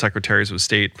local secretaries of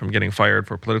state from getting fired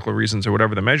for political reasons or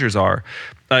whatever the measures are?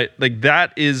 Like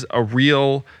that is a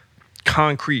real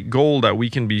concrete goal that we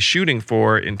can be shooting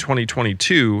for in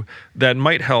 2022 that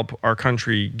might help our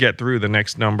country get through the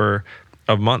next number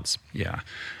of months. Yeah.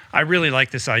 I really like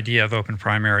this idea of open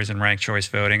primaries and ranked choice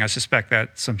voting. I suspect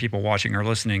that some people watching or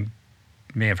listening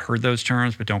may have heard those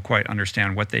terms but don't quite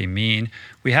understand what they mean.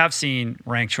 We have seen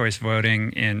ranked choice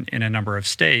voting in a number of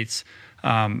states.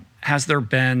 Has there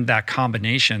been that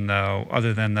combination, though,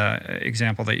 other than the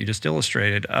example that you just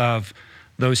illustrated, of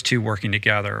those two working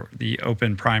together, the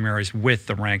open primaries with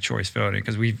the ranked choice voting?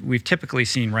 Because we've typically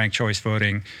seen ranked choice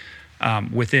voting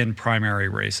within primary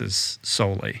races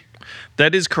solely.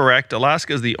 That is correct.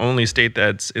 Alaska is the only state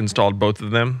that's installed both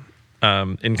of them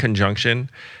in conjunction.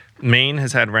 Maine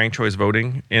has had ranked choice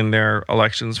voting in their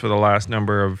elections for the last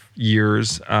number of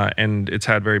years, and it's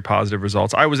had very positive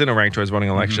results. I was in a ranked choice voting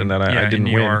election that I didn't in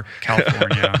New York,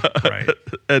 California, right?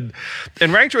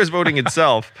 And ranked choice voting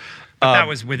itself. But that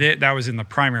was with it. That was in the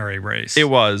primary race. It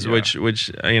was, which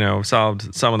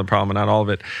solved some of the problem, and not all of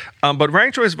it. But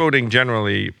ranked choice voting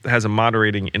generally has a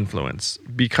moderating influence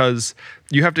because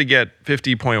you have to get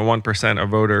 50.1% of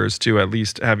voters to at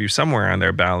least have you somewhere on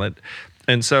their ballot.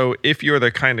 And so if you're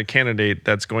the kind of candidate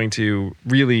that's going to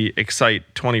really excite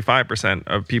 25%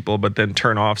 of people but then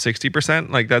turn off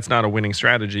 60%, like that's not a winning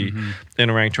strategy in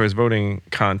a ranked choice voting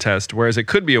contest, whereas it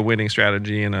could be a winning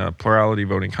strategy in a plurality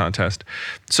voting contest.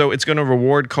 So it's going to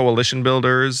reward coalition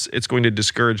builders. It's going to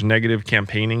discourage negative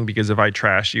campaigning because if I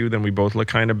trash you, then we both look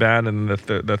kind of bad and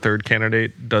the third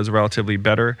candidate does relatively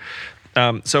better.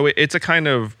 So it's a kind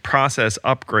of process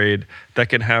upgrade that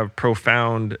can have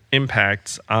profound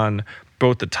impacts on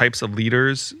both the types of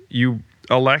leaders you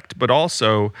elect, but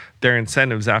also their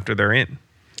incentives after they're in.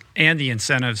 And the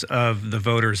incentives of the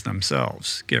voters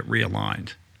themselves get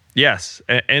realigned. Yes.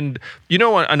 And you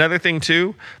know what? Another thing,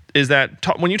 too, is that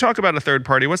when you talk about a third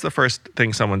party, what's the first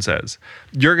thing someone says?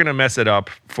 You're going to mess it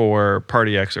up for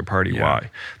Party X or Party Y.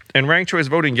 And ranked choice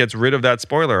voting gets rid of that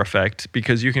spoiler effect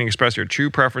because you can express your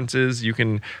true preferences. You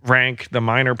can rank the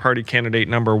minor party candidate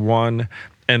number one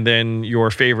and then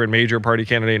your favorite major party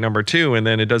candidate number two, and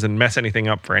then it doesn't mess anything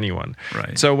up for anyone.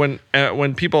 Right. So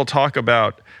when people talk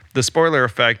about the spoiler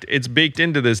effect, it's baked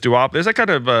into this duopoly. There's a kind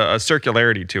of a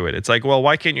circularity to it. It's like, well,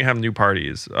 why can't you have new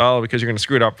parties? Oh, because you're going to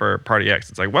screw it up for Party X.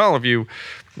 It's like, well, if you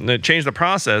change the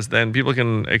process, then people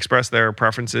can express their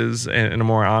preferences in a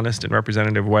more honest and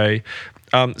representative way.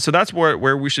 So that's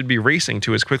where we should be racing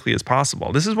to as quickly as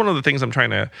possible. This is one of the things I'm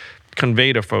trying to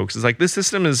convey to folks is like this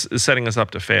system is setting us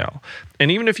up to fail. And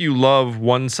even if you love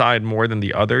one side more than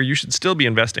the other, you should still be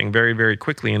investing very, very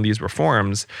quickly in these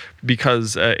reforms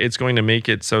because it's going to make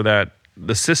it so that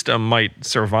the system might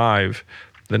survive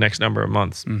the next number of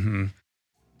months.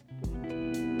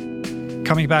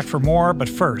 Coming back for more, but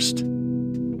first.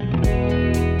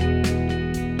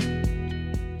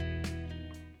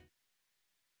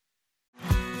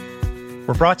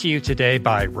 We're brought to you today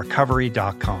by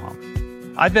Recovery.com.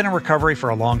 I've been in recovery for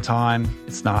a long time.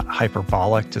 It's not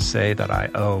hyperbolic to say that I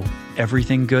owe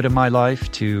everything good in my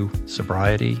life to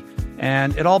sobriety.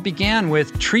 And it all began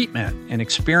with treatment, an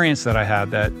experience that I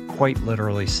had that quite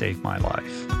literally saved my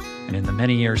life. And in the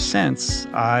many years since,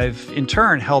 I've in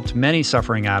turn helped many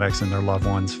suffering addicts and their loved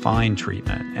ones find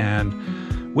treatment. And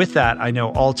with that, I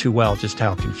know all too well just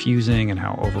how confusing and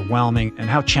how overwhelming and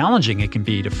how challenging it can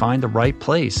be to find the right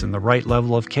place and the right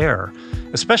level of care,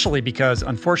 especially because,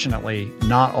 unfortunately,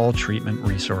 not all treatment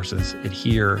resources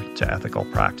adhere to ethical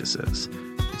practices.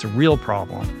 It's a real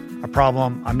problem, a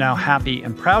problem I'm now happy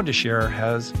and proud to share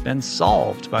has been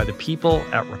solved by the people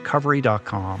at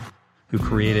Recovery.com, who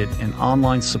created an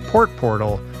online support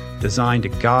portal designed to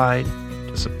guide,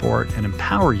 to support, and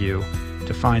empower you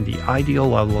to find the ideal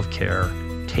level of care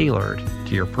tailored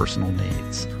to your personal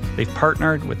needs. They've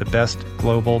partnered with the best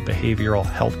global behavioral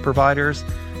health providers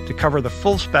to cover the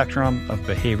full spectrum of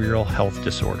behavioral health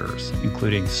disorders,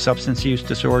 including substance use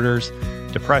disorders,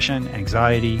 depression,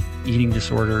 anxiety, eating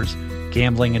disorders,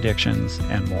 gambling addictions,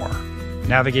 and more.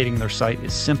 Navigating their site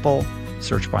is simple.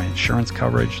 Search by insurance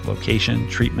coverage, location,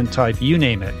 treatment type, you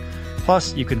name it.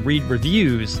 Plus, you can read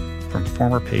reviews from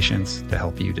former patients to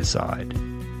help you decide.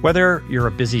 Whether you're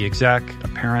a busy exec, a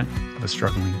parent of a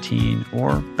struggling teen,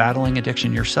 or battling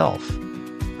addiction yourself,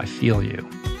 I feel you.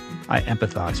 I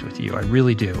empathize with you. I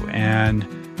really do. And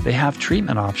they have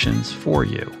treatment options for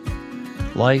you.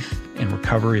 Life in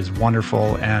recovery is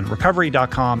wonderful, and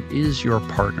Recovery.com is your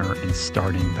partner in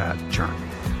starting that journey.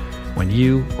 When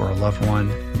you or a loved one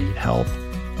need help,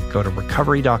 go to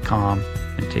Recovery.com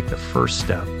and take the first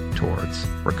step towards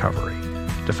recovery.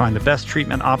 To find the best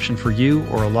treatment option for you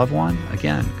or a loved one,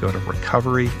 again, go to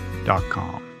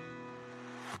Recovery.com.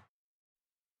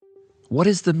 What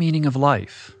is the meaning of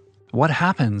life? What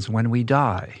happens when we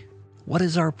die? What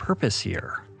is our purpose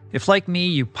here? If, like me,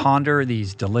 you ponder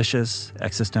these delicious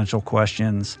existential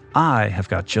questions, I have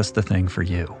got just the thing for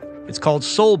you. It's called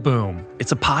Soul Boom.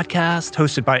 It's a podcast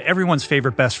hosted by everyone's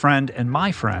favorite best friend and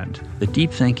my friend, the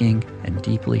deep thinking and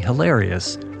deeply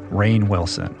hilarious Rainn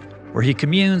Wilson, where he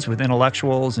communes with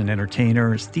intellectuals and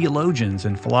entertainers, theologians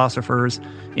and philosophers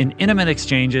in intimate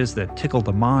exchanges that tickle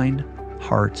the mind,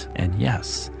 heart, and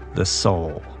yes, the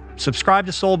soul. Subscribe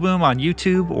to Soul Boom on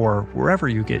YouTube or wherever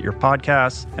you get your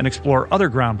podcasts, and explore other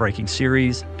groundbreaking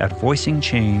series at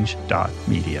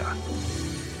voicingchange.media.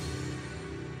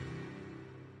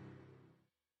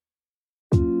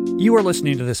 You are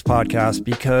listening to this podcast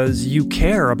because you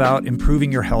care about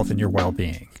improving your health and your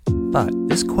well-being. But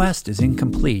this quest is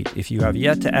incomplete if you have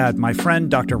yet to add my friend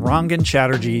Dr. Rangan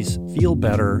Chatterjee's Feel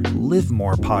Better, Live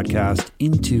More podcast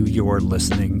into your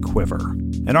listening quiver.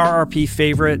 An RRP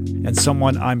favorite and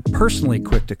someone I'm personally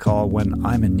quick to call when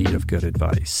I'm in need of good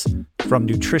advice. From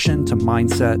nutrition to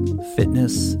mindset,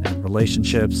 fitness, and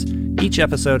relationships, each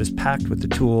episode is packed with the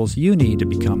tools you need to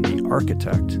become the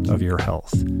architect of your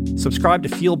health. Subscribe to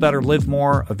Feel Better, Live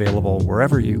More, available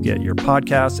wherever you get your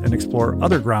podcasts, and explore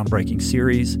other groundbreaking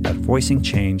series at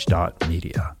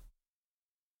voicingchange.media.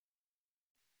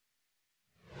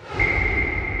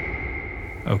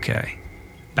 Okay,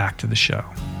 back to the show.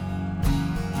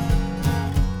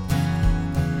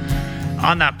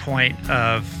 On that point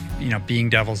of, being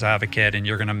devil's advocate and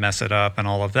you're going to mess it up and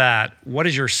all of that, what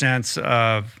is your sense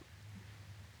of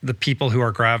the people who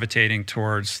are gravitating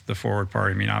towards the Forward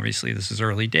Party? I mean, obviously this is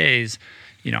early days,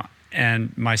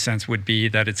 and my sense would be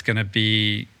that it's going to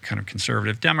be kind of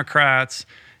conservative Democrats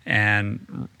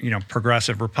and,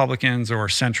 progressive Republicans or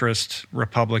centrist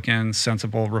Republicans,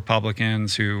 sensible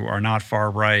Republicans who are not far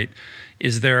right.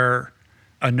 Is there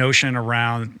a notion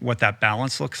around what that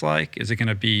balance looks like? Is it going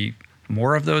to be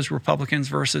more of those Republicans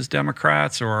versus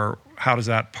Democrats, or how does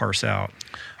that parse out?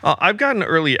 I've gotten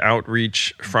early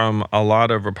outreach from a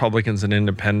lot of Republicans and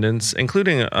independents,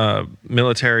 including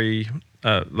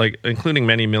including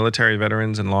many military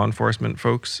veterans and law enforcement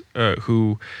folks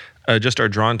who just are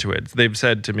drawn to it. They've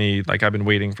said to me, I've been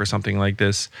waiting for something like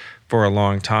this for a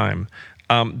long time.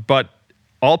 But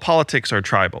all politics are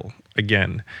tribal,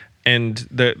 again. And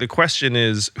the question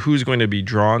is, who's going to be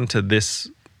drawn to this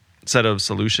set of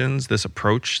solutions, this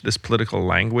approach, this political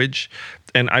language?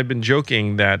 And I've been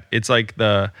joking that it's like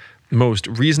the most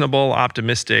reasonable,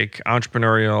 optimistic,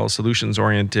 entrepreneurial,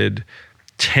 solutions-oriented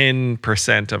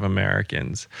 10% of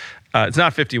Americans. It's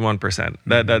not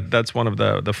 51%. That's one of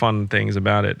the fun things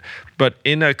about it. But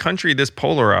in a country this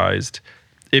polarized,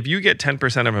 if you get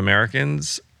 10% of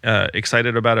Americans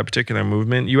excited about a particular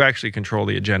movement, you actually control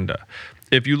the agenda.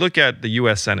 If you look at the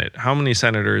U.S. Senate, how many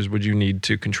senators would you need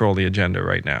to control the agenda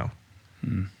right now?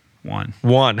 One.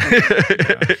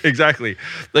 Yeah. Exactly.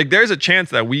 There's a chance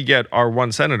that we get our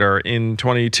one senator in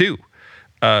 22.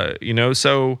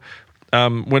 So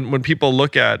when people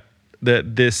look at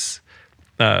this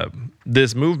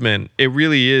movement, it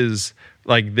really is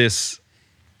this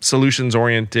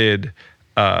solutions-oriented,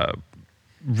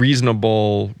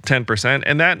 reasonable 10%,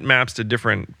 and that maps to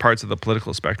different parts of the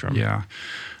political spectrum. Yeah.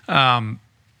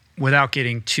 Without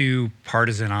getting too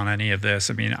partisan on any of this,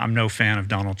 I mean, I'm no fan of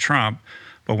Donald Trump,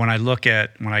 but when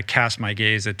I cast my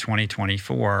gaze at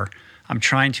 2024, I'm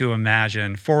trying to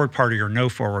imagine, Forward Party or no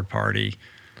Forward Party,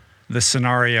 the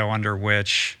scenario under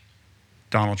which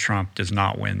Donald Trump does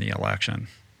not win the election.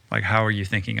 How are you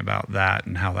thinking about that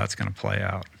and how that's going to play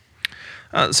out?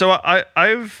 So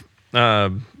I've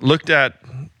looked at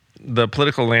the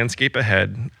political landscape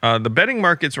ahead. The betting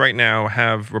markets right now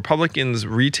have Republicans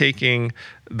retaking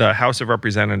the House of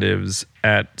Representatives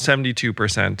at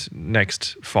 72%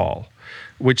 next fall,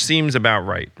 which seems about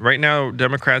right. Right now,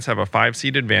 Democrats have a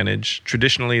 5-seat advantage.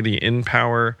 Traditionally, the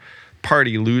in-power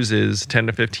party loses 10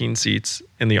 to 15 seats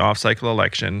in the off-cycle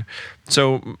election.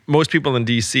 So most people in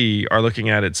D.C. are looking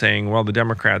at it saying, well, the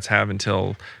Democrats have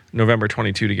until November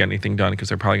 22 to get anything done because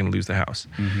they're probably going to lose the House.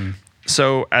 Mm-hmm.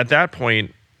 So at that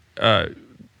point,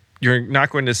 You're not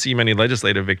going to see many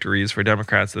legislative victories for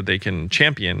Democrats that they can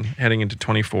champion heading into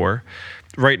 24.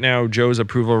 Right now, Joe's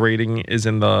approval rating is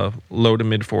in the low to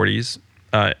mid 40s.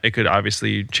 It could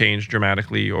obviously change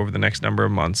dramatically over the next number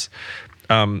of months.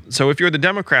 So if you're the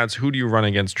Democrats, who do you run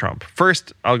against Trump?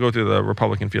 First, I'll go through the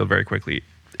Republican field very quickly.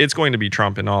 It's going to be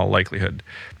Trump in all likelihood.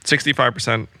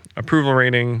 65% approval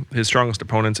rating. His strongest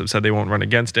opponents have said they won't run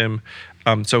against him.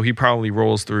 So he probably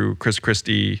rolls through Chris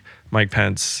Christie, Mike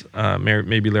Pence,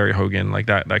 maybe Larry Hogan, like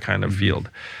that kind of field.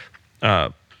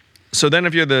 So then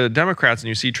if you're the Democrats and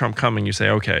you see Trump coming, you say,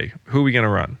 okay, who are we going to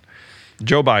run?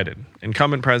 Joe Biden,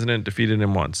 incumbent president, defeated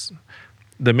him once.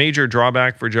 The major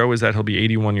drawback for Joe is that he'll be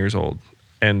 81 years old,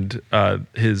 and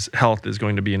his health is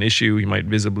going to be an issue. He might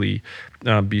visibly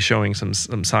be showing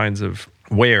some signs of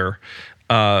wear.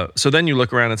 So then you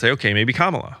look around and say, okay, maybe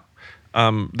Kamala.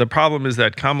 The problem is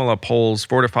that Kamala polls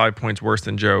 4 to 5 points worse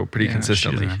than Joe pretty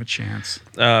consistently. She doesn't have a chance.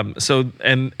 So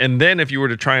then if you were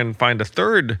to try and find a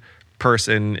third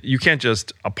person, you can't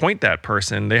just appoint that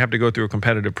person. They have to go through a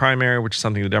competitive primary, which is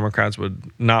something the Democrats would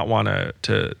not want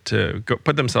to go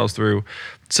put themselves through.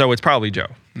 So it's probably Joe.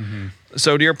 Mm-hmm.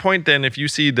 So to your point, then, if you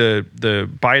see the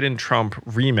Biden-Trump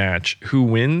rematch, who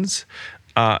wins?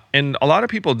 And a lot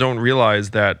of people don't realize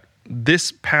that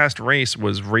this past race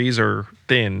was razor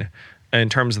thin in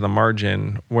terms of the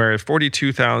margin, where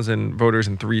 42,000 voters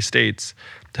in 3 states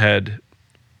had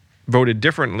voted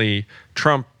differently,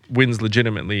 Trump wins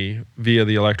legitimately via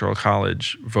the Electoral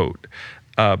College vote.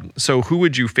 So who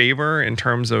would you favor in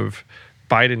terms of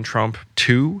Biden-Trump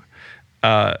 2?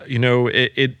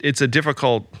 It's a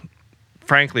difficult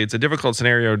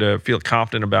scenario to feel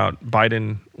confident about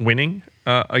Biden winning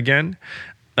again.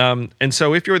 And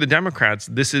so if you're the Democrats,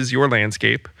 this is your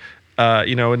landscape,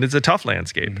 and it's a tough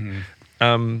landscape.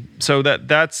 Mm-hmm. So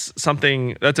that's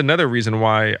another reason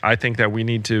why I think that we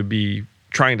need to be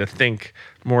trying to think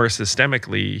more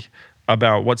systemically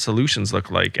about what solutions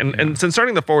look like. And since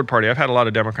starting the Forward Party, I've had a lot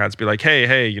of Democrats be like,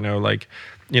 hey,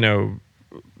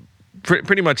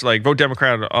 pretty much like vote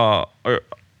Democrat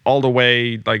all the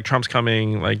way, like Trump's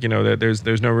coming, like,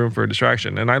 there's no room for a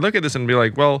distraction. And I look at this and be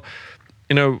like, well,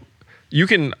 you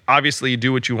can obviously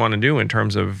do what you want to do in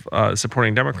terms of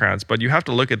supporting Democrats, but you have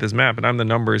to look at this map, and I'm the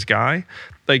numbers guy.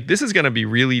 Like, this is going to be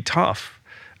really tough.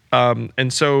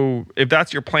 And so if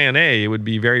that's your plan A, it would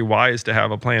be very wise to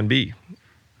have a plan B.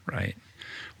 Right.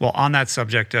 Well, on that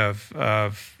subject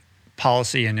of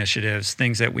policy initiatives,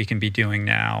 things that we can be doing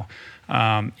now,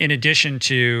 in addition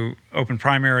to open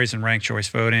primaries and ranked choice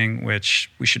voting,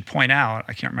 which we should point out,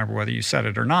 I can't remember whether you said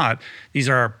it or not, these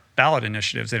are ballot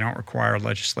initiatives. They don't require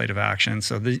legislative action.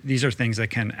 So these are things that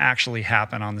can actually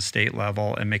happen on the state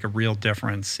level and make a real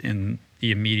difference in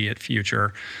the immediate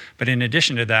future. But in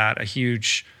addition to that, a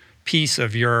huge piece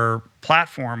of your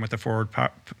platform with the Forward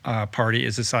Party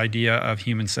is this idea of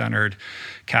human-centered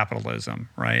capitalism,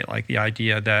 right? Like the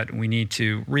idea that we need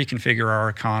to reconfigure our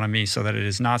economy so that it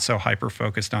is not so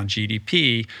hyper-focused on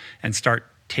GDP and start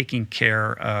taking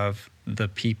care of the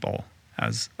people,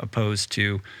 as opposed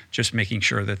to just making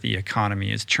sure that the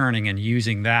economy is churning and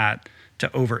using that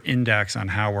to over-index on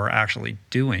how we're actually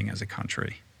doing as a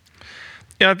country.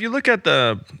 Yeah, if you look at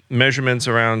the measurements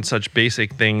around such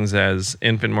basic things as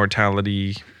infant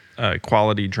mortality,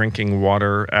 quality drinking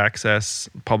water access,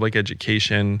 public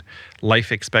education,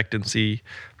 life expectancy,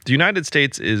 the United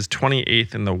States is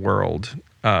 28th in the world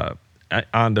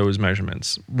on those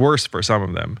measurements, worse for some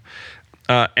of them.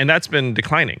 And that's been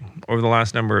declining over the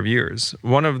last number of years.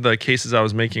 One of the cases I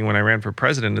was making when I ran for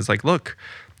president is like, look,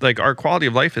 like our quality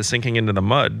of life is sinking into the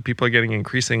mud. People are getting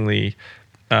increasingly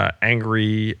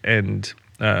angry and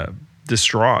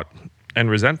distraught and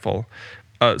resentful.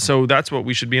 So that's what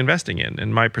we should be investing in.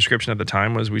 And my prescription at the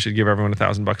time was we should give everyone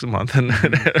 $1,000 a month. And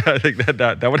I think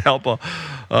that would help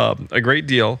a great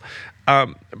deal.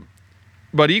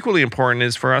 But equally important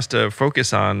is for us to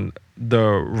focus on the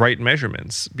right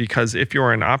measurements, because if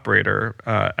you're an operator,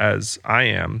 as I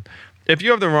am, if you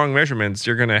have the wrong measurements,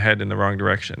 you're going to head in the wrong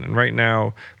direction. And right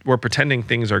now, we're pretending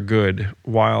things are good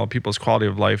while people's quality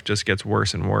of life just gets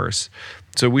worse and worse.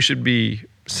 So we should be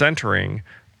centering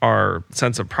our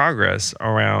sense of progress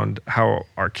around how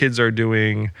our kids are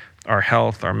doing, our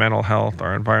health, our mental health,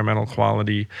 our environmental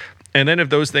quality. And then if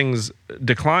those things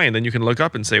decline, then you can look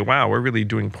up and say, wow, we're really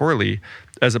doing poorly,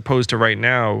 as opposed to right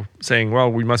now saying,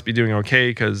 well, we must be doing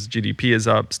okay because GDP is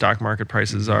up, stock market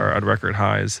prices are at record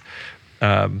highs.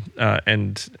 And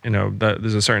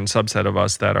there's a certain subset of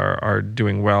us that are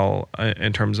doing well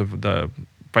in terms of the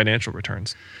financial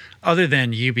returns. Other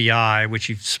than UBI, which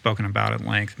you've spoken about at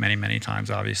length many, many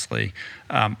times, obviously,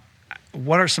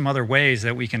 what are some other ways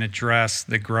that we can address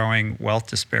the growing wealth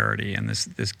disparity and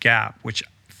this gap, which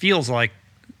feels like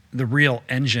the real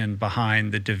engine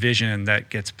behind the division that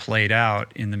gets played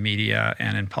out in the media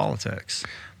and in politics.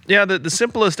 Yeah, the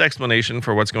simplest explanation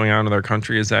for what's going on in our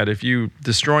country is that if you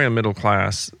destroy a middle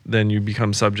class, then you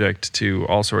become subject to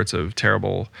all sorts of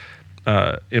terrible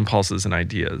impulses and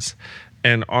ideas.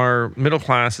 And our middle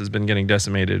class has been getting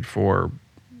decimated for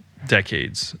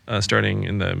decades, starting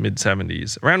in the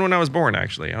mid-'70s, around when I was born,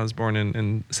 actually. I was born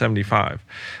in 75.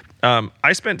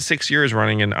 I spent 6 years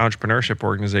running an entrepreneurship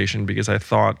organization because I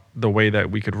thought the way that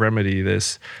we could remedy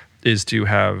this is to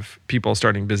have people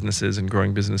starting businesses and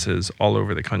growing businesses all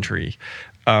over the country.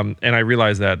 And I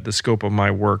realized that the scope of my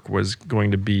work was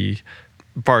going to be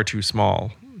far too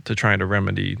small to try to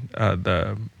remedy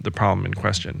the problem in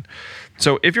question.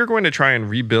 So if you're going to try and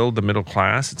rebuild the middle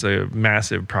class, it's a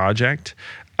massive project.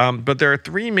 But there are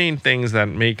three main things that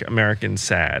make Americans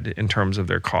sad in terms of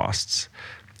their costs: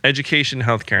 education,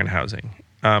 healthcare, and housing.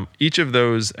 Each of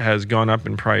those has gone up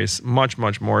in price much,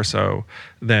 much more so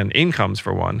than incomes,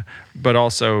 for one, but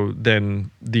also than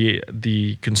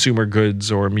the consumer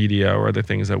goods or media or other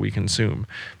things that we consume.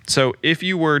 So if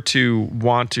you were to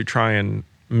want to try and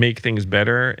make things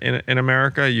better in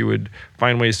America, you would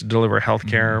find ways to deliver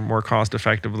healthcare more cost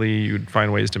effectively. You'd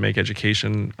find ways to make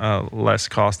education less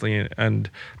costly, and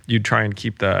you'd try and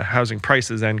keep the housing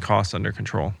prices and costs under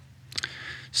control.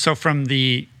 So from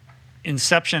the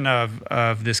inception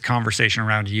of this conversation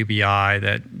around UBI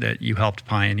that you helped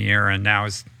pioneer, and now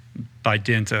is by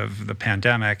dint of the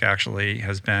pandemic actually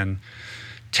has been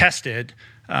tested,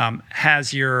 how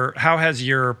has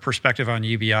your perspective on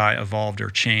UBI evolved or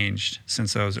changed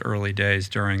since those early days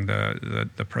during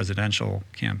the presidential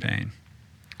campaign?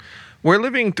 We're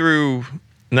living through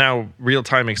now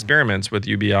real-time experiments with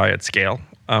UBI at scale,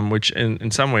 which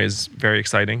in some ways very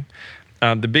exciting.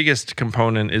 The biggest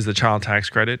component is the child tax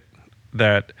credit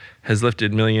that has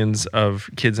lifted millions of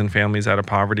kids and families out of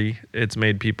poverty. It's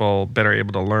made people better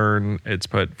able to learn. It's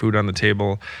put food on the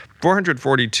table.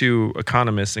 442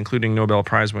 economists, including Nobel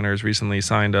Prize winners, recently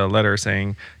signed a letter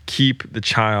saying, keep the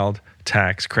child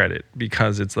tax credit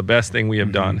because it's the best thing we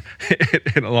have done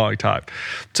in a long time.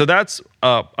 So that's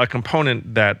a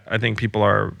component that I think people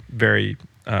are very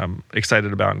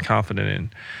excited about and confident in.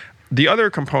 The other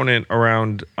component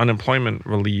around unemployment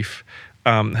relief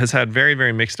has had very,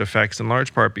 very mixed effects, in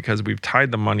large part because we've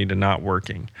tied the money to not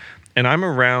working. And I'm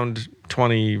around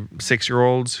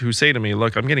 26-year-olds who say to me,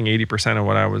 look, I'm getting 80% of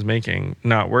what I was making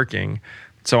not working,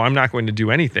 so I'm not going to do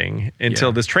anything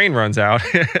until this train runs out.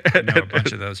 I know a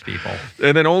bunch of those people.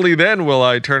 And then only then will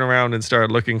I turn around and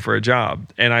start looking for a job.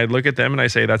 And I look at them and I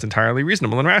say, that's entirely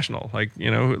reasonable and rational. Like,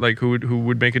 who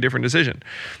would make a different decision?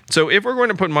 So if we're going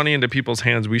to put money into people's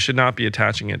hands, we should not be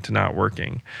attaching it to not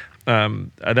working.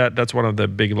 That's one of the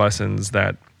big lessons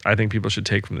that I think people should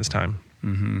take from this time.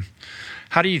 Mm-hmm.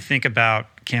 How do you think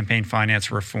about campaign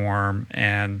finance reform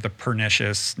and the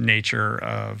pernicious nature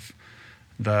of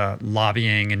the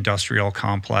lobbying industrial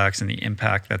complex and the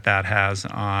impact that has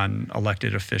on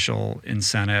elected official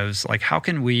incentives? Like, how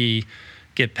can we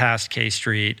get past K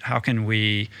Street? How can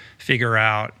we figure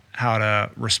out how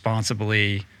to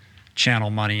responsibly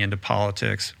channel money into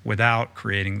politics without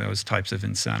creating those types of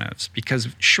incentives? Because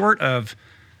short of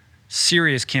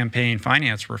serious campaign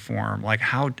finance reform, like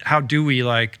how do we,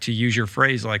 like, to use your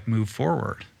phrase, like, move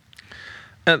forward?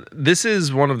 This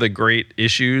is one of the great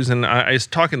issues, and I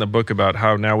talk in the book about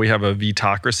how now we have a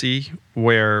vetocracy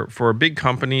where for big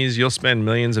companies, you'll spend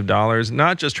millions of dollars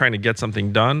not just trying to get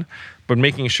something done, but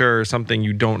making sure something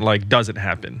you don't like doesn't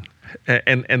happen.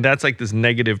 And that's like this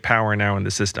negative power now in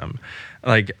the system.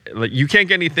 Like you can't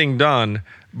get anything done,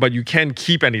 but you can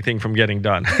keep anything from getting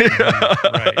done.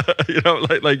 Right.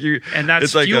 And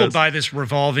that's fueled by this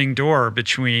revolving door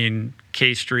between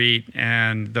K Street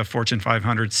and the Fortune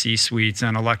 500 C-suites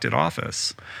and elected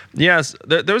office. Yes,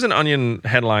 there was an Onion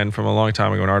headline from a long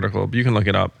time ago, an article. You can look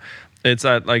it up. It's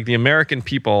that, like, the American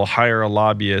people hire a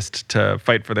lobbyist to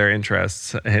fight for their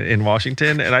interests in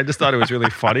Washington, and I just thought it was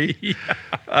really funny.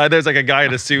 There's like a guy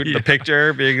in a suit in the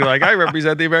picture being like, I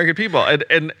represent the American people.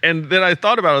 And then I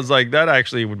thought about it, I was like, that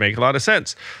actually would make a lot of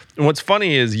sense. And what's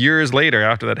funny is years later,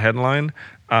 after that headline,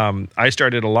 I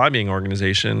started a lobbying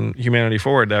organization, Humanity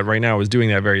Forward, that right now is doing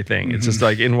that very thing. Mm-hmm. It's just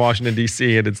like in Washington,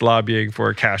 D.C., and it's lobbying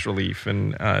for cash relief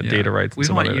and data rights. We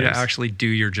want you to actually do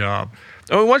your job.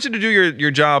 Oh, we want you to do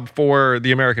your job for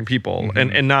the American people,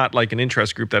 and not like an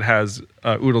interest group that has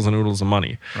oodles and oodles of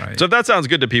money. Right. So if that sounds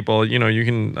good to people, you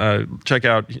can check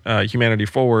out Humanity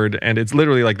Forward, and it's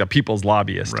literally like the people's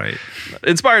lobbyist, right?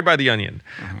 Inspired by The Onion.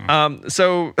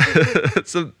 So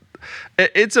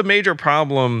it's a major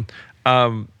problem.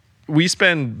 We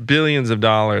spend billions of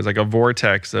dollars, like a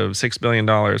vortex of $6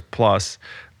 billion plus,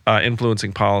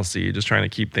 influencing policy, just trying to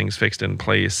keep things fixed in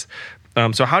place.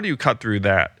 So how do you cut through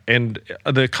that? And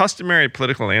the customary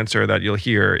political answer that you'll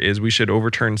hear is we should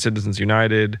overturn Citizens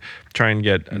United, try and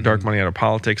get dark money out of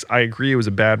politics. I agree it was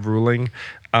a bad ruling,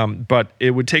 but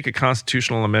it would take a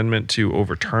constitutional amendment to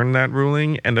overturn that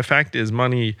ruling. And the fact is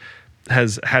money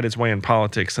has had its way in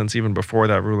politics since even before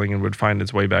that ruling and would find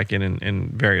its way back in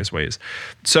various ways.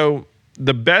 So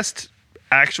the best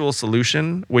actual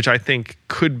solution, which I think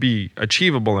could be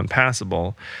achievable and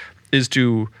passable, is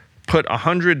to put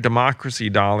 100 democracy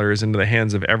dollars into the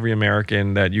hands of every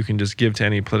American that you can just give to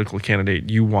any political candidate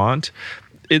you want.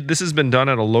 This has been done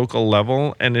at a local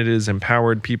level, and it has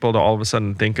empowered people to all of a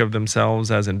sudden think of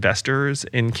themselves as investors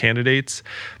in candidates.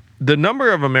 The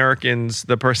number of Americans,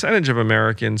 the percentage of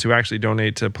Americans who actually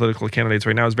donate to political candidates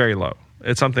right now is very low.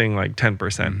 It's something like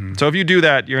 10%. So if you do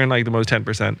that, you're in like the most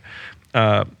 10%.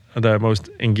 The most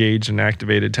engaged and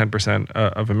activated 10%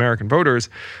 of American voters.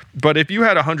 But if you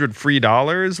had $100 free,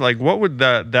 like what would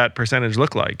that percentage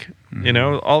look like? You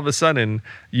know, all of a sudden,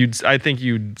 I think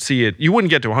you'd see it. You wouldn't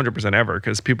get to 100% ever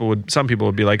because some people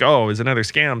would be like, oh, it's another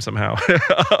scam somehow.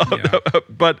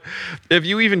 But if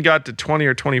you even got to 20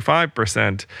 or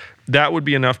 25%, that would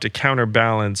be enough to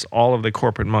counterbalance all of the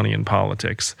corporate money in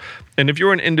politics. And if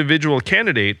you're an individual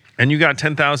candidate and you got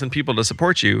 10,000 people to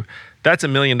support you, that's $1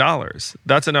 million.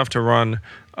 That's enough to run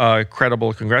a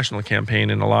credible congressional campaign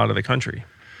in a lot of the country.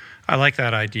 I like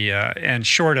that idea. And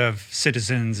short of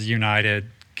Citizens United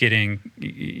getting,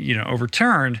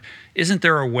 overturned, isn't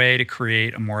there a way to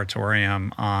create a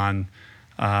moratorium on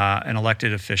an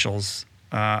elected official's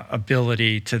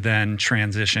ability to then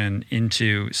transition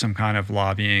into some kind of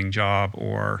lobbying job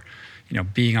or,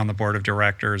 being on the board of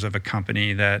directors of a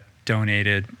company that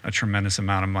donated a tremendous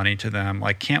amount of money to them?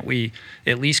 Like, can't we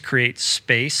at least create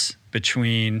space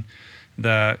between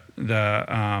the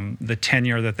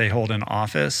tenure that they hold in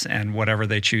office and whatever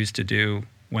they choose to do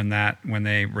when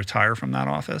they retire from that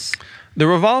office? The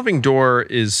revolving door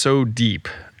is so deep,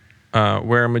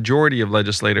 where a majority of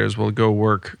legislators will go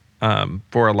work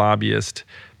for a lobbyist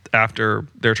after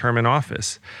their term in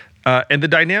office. And the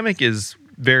dynamic is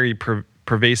very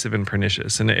pervasive and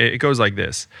pernicious. And it goes like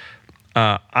this.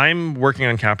 I'm working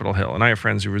on Capitol Hill, and I have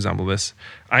friends who resemble this.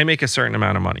 I make a certain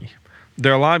amount of money.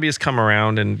 Their lobbyists come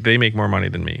around, and they make more money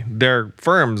than me. Their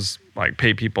firms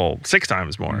pay people 6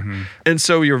 times more. And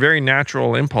so your very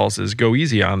natural impulse is go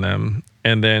easy on them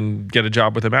and then get a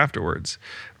job with them afterwards.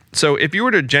 So if you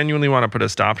were to genuinely want to put a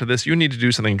stop to this, you need to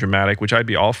do something dramatic, which I'd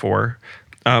be all for.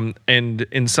 And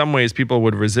in some ways, people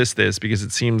would resist this because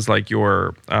it seems like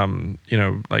you're,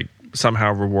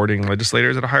 somehow rewarding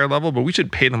legislators at a higher level. But we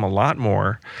should pay them a lot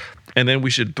more, and then we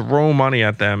should throw money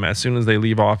at them as soon as they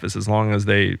leave office, as long as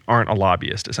they aren't a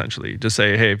lobbyist, essentially. Just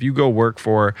say, hey, if you go work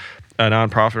for a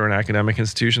nonprofit or an academic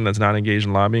institution that's not engaged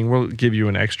in lobbying, we'll give you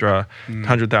an extra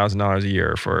 $100,000 a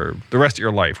year for the rest of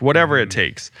your life, whatever it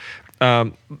takes.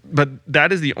 But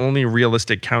that is the only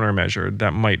realistic countermeasure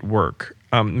that might work.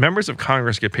 Members of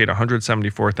Congress get paid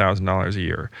 $174,000 a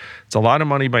year. It's a lot of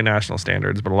money by national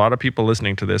standards, but a lot of people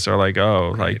listening to this are like,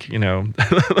 oh, right. I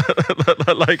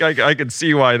could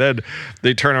see why then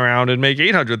they turn around and make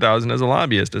 $800,000 as a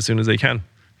lobbyist as soon as they can.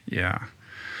 Yeah.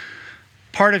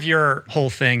 Part of your whole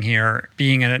thing here,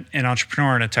 being an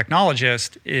entrepreneur and a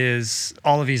technologist, is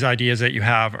all of these ideas that you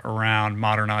have around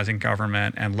modernizing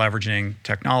government and leveraging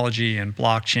technology and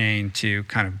blockchain to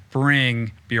kind of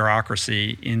bring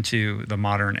bureaucracy into the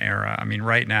modern era. I mean,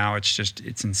 right now it's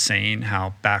insane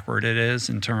how backward it is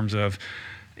in terms of,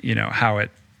 how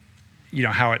it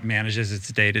manages its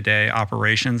day-to-day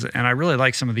operations. And I really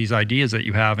like some of these ideas that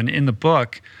you have. And in the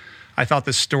book, I thought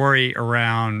the story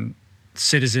around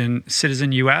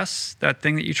Citizen US, that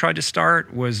thing that you tried to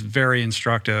start, was very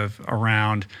instructive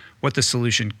around what the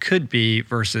solution could be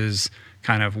versus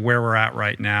kind of where we're at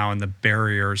right now and the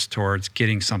barriers towards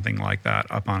getting something like that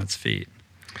up on its feet.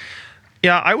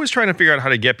 Yeah, I was trying to figure out how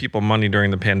to get people money during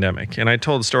the pandemic. And I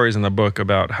told stories in the book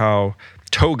about how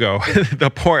Togo, the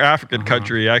poor African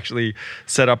country, actually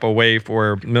set up a way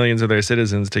for millions of their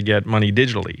citizens to get money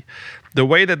digitally. The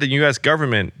way that the U.S.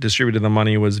 government distributed the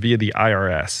money was via the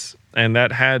IRS. And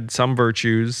that had some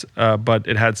virtues, but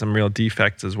it had some real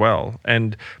defects as well.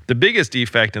 And the biggest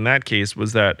defect in that case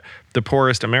was that the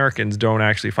poorest Americans don't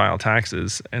actually file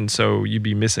taxes. And so you'd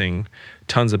be missing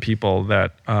tons of people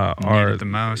that needed the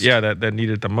most. Yeah, that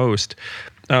needed the most.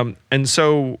 And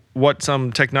so what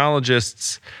some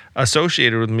technologists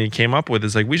associated with me came up with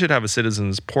is we should have a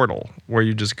citizens portal where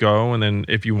you just go, and then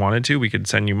if you wanted to, we could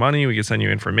send you money, we could send you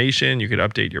information, you could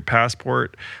update your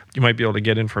passport, you might be able to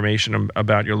get information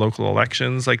about your local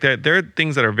elections. There are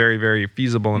things that are very, very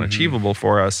feasible and achievable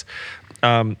for us.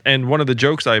 And one of the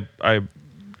jokes I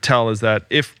tell is that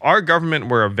if our government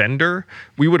were a vendor,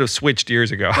 we would have switched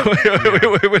years ago.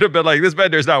 We would have been like, this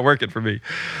vendor is not working for me.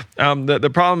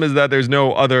 The problem is that there's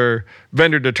no other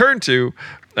vendor to turn to.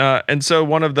 And so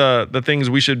one of the things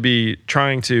we should be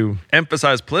trying to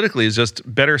emphasize politically is just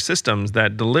better systems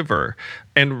that deliver.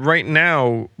 And right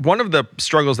now, one of the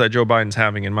struggles that Joe Biden's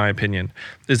having, in my opinion,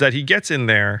 is that he gets in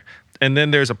there and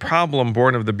then there's a problem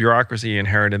born of the bureaucracy he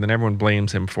inherited, and then everyone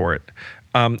blames him for it.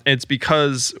 It's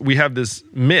because we have this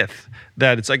myth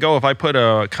that it's like, oh, if I put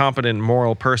a competent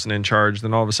moral person in charge,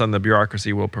 then all of a sudden the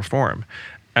bureaucracy will perform.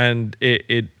 And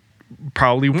it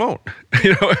probably won't.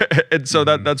 And so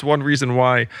that's one reason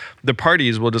why the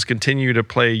parties will just continue to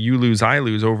play you lose, I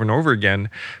lose over and over again,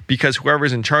 because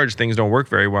whoever's in charge, things don't work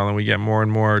very well and we get more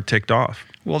and more ticked off.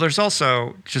 Well, there's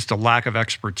also just a lack of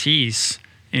expertise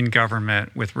in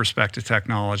government with respect to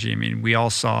technology. I mean, we all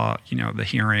saw, the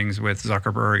hearings with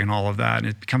Zuckerberg and all of that, and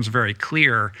it becomes very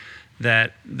clear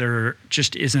that there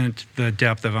just isn't the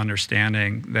depth of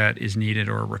understanding that is needed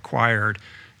or required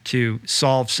to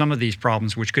solve some of these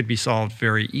problems, which could be solved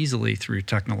very easily through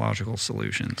technological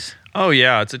solutions. Oh,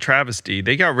 yeah, it's a travesty.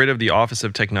 They got rid of the Office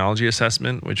of Technology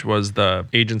Assessment, which was the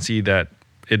agency that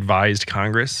advised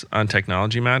Congress on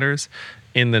technology matters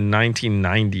in the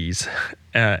 1990s.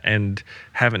 And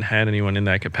haven't had anyone in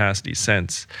that capacity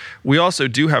since. We also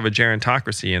do have a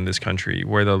gerontocracy in this country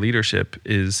where the leadership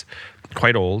is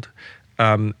quite old,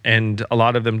 and a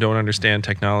lot of them don't understand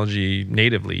technology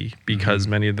natively because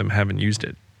many of them haven't used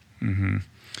it. Mm-hmm.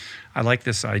 I like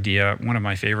this idea. One of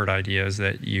my favorite ideas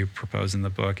that you propose in the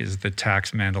book is the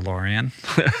tax Mandalorian.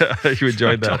 You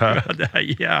enjoyed that, huh? About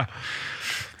that, yeah.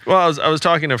 Well, I was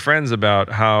talking to friends about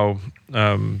how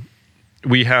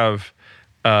we have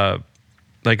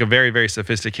like a very, very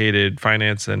sophisticated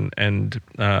finance and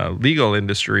legal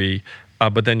industry,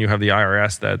 but then you have the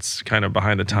IRS that's kind of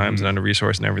behind the times and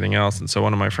under-resourced and everything else. And so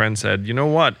one of my friends said, you know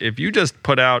what, if you just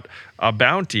put out a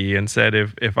bounty and said,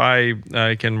 if I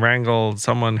can wrangle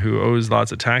someone who owes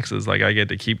lots of taxes, like I get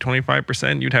to keep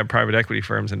 25%, you'd have private equity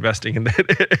firms investing in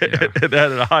that, at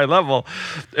a high level.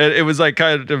 It was like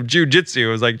kind of jujitsu. It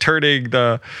was like turning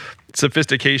the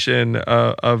sophistication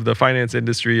of the finance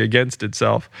industry against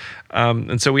itself.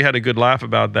 And so we had a good laugh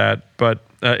about that. But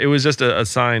it was just a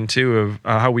sign, too, of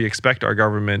how we expect our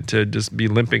government to just be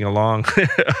limping along.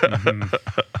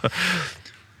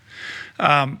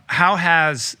 How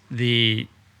has the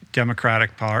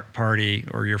Democratic Party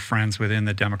or your friends within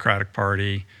the Democratic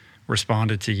Party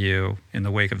responded to you in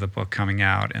the wake of the book coming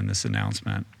out and this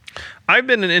announcement? I've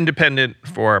been an independent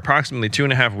for approximately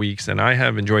 2.5 weeks, and I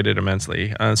have enjoyed it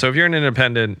immensely. So if you're an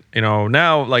independent,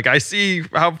 now, like, I see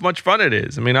how much fun it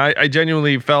is. I mean, I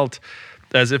genuinely felt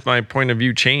as if my point of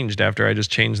view changed after I just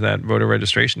changed that voter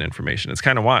registration information. It's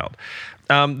kind of wild.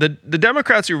 The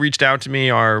Democrats who reached out to me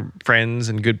are friends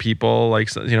and good people. Like,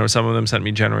 some of them sent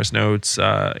me generous notes.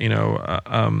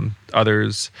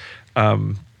 Others,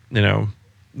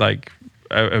 like,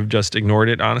 I've just ignored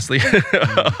it, honestly.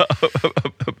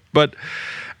 But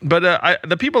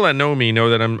the people that know me know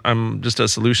that I'm just a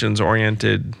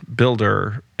solutions-oriented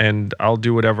builder, and I'll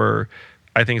do whatever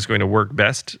I think is going to work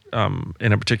best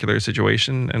in a particular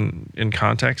situation and in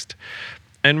context.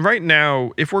 And right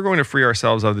now, if we're going to free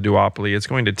ourselves of the duopoly, it's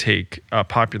going to take a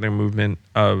popular movement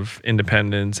of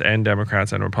independents and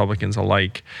Democrats and Republicans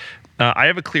alike. I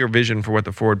have a clear vision for what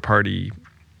the Forward Party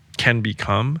can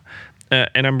become.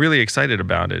 And I'm really excited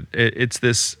about it. It's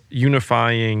this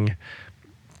unifying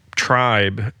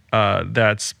tribe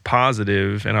that's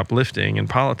positive and uplifting in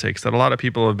politics that a lot of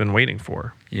people have been waiting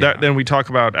for. Yeah. Then we talk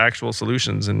about actual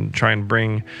solutions and try and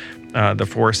bring the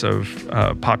force of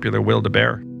popular will to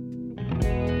bear.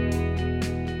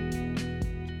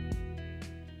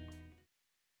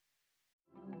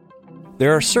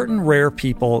 There are certain rare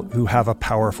people who have a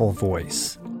powerful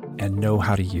voice and know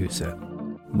how to use it.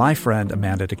 My friend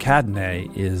Amanda de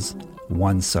Cadenet is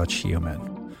one such human.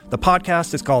 The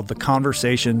podcast is called The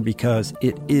Conversation because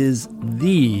it is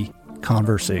the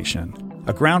conversation,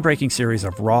 a groundbreaking series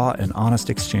of raw and honest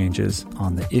exchanges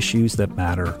on the issues that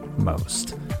matter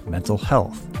most: mental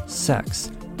health,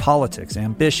 sex, politics,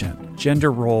 ambition,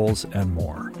 gender roles, and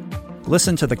more.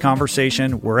 Listen to The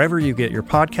Conversation wherever you get your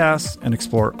podcasts and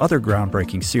explore other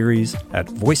groundbreaking series at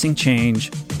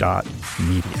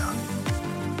voicingchange.media.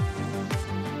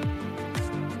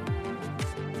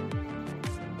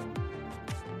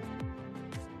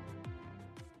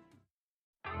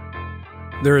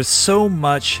 There is so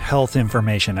much health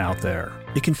information out there.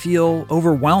 It can feel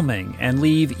overwhelming and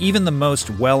leave even the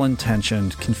most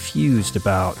well-intentioned confused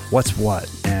about what's what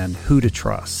and who to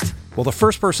trust. Well, the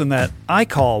first person that I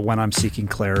call when I'm seeking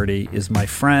clarity is my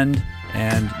friend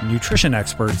and nutrition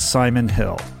expert, Simon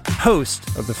Hill, host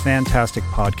of the fantastic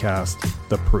podcast,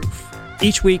 The Proof.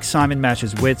 Each week, Simon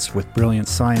matches wits with brilliant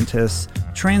scientists,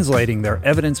 translating their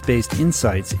evidence-based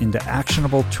insights into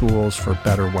actionable tools for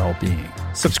better well-being.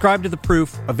 Subscribe to The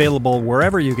Proof, available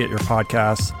wherever you get your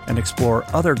podcasts, and explore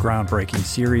other groundbreaking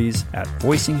series at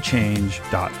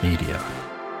voicingchange.media.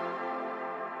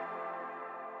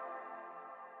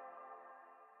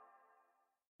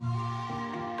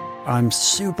 I'm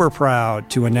super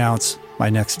proud to announce my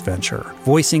next venture,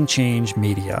 Voicing Change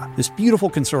Media. This beautiful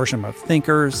consortium of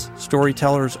thinkers,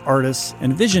 storytellers, artists,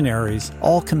 and visionaries,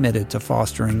 all committed to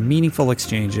fostering meaningful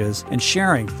exchanges and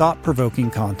sharing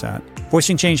thought-provoking content.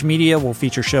 Voicing Change Media will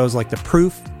feature shows like The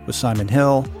Proof with Simon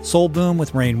Hill, Soul Boom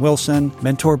with Rainn Wilson,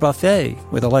 Mentor Buffet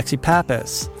with Alexi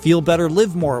Pappas, Feel Better,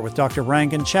 Live More with Dr.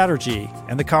 Rangan Chatterjee,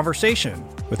 and The Conversation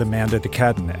with Amanda de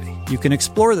Cadenet. You can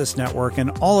explore this network and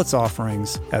all its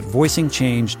offerings at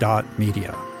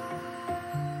voicingchange.media.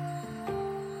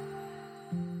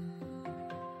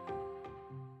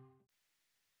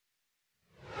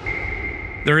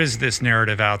 There is this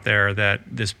narrative out there that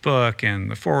this book and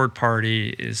the Forward Party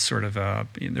is sort of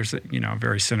there's a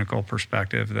very cynical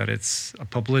perspective that it's a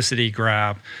publicity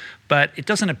grab, but it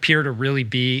doesn't appear to really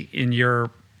be in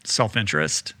your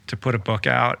self-interest to put a book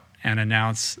out and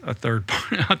announce a third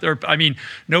party. I mean,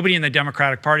 nobody in the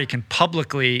Democratic Party can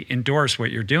publicly endorse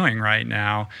what you're doing right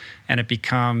now, and it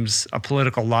becomes a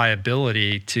political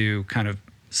liability to kind of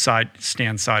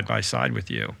stand side by side with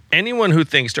you. Anyone who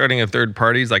thinks starting a third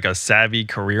party is like a savvy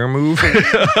career move, really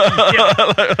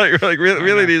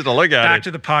needs to look at it. Back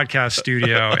to the podcast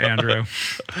studio, Andrew.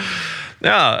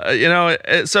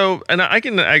 Yeah, so, and I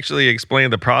can actually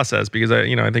explain the process because I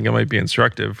think it might be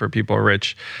instructive for people,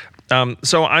 Rich.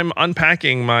 So I'm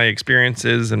unpacking my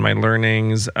experiences and my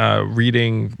learnings,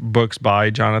 reading books by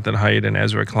Jonathan Haidt and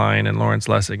Ezra Klein and Lawrence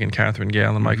Lessig and Catherine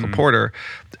Gale and Michael Porter,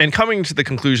 and coming to the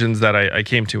conclusions that I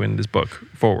came to in this book,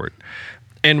 Forward.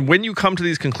 And when you come to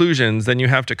these conclusions, then you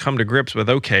have to come to grips with,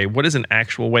 okay, what is an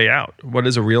actual way out? What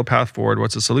is a real path forward?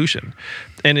 What's a solution?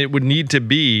 And it would need to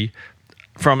be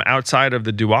from outside of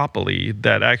the duopoly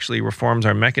that actually reforms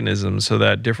our mechanisms so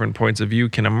that different points of view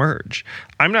can emerge.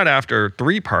 I'm not after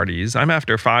 3 parties. I'm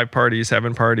after 5 parties,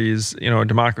 7 parties, a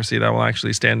democracy that will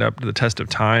actually stand up to the test of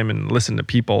time and listen to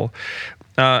people.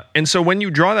 And so when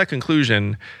you draw that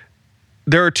conclusion,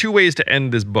 there are 2 ways to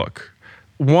end this book.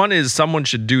 One is someone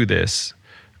should do this,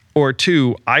 or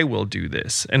 2, I will do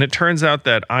this. And it turns out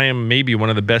that I am maybe one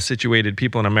of the best situated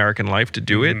people in American life to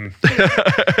do it.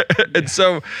 And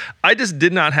so I just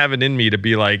did not have it in me to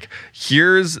be like,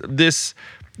 here's this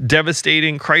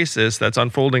devastating crisis that's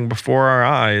unfolding before our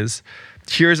eyes.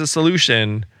 Here's a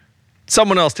solution.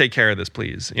 Someone else take care of this,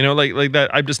 please. Like that.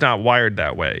 I'm just not wired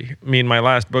that way. I mean, my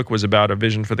last book was about a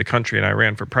vision for the country, and I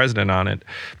ran for president on it.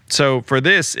 So for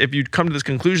this, if you come to this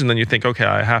conclusion, then you think, okay,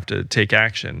 I have to take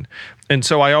action. And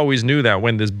so I always knew that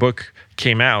when this book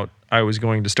came out, I was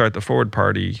going to start the Forward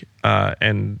Party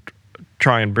and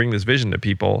try and bring this vision to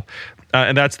people.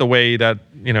 And that's the way that,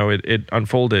 it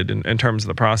unfolded in terms of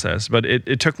the process. But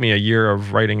it took me a year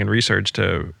of writing and research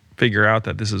to figure out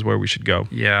that this is where we should go.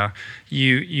 Yeah.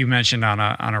 You mentioned on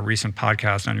a recent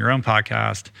podcast, on your own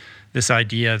podcast, this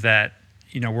idea that,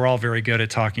 we're all very good at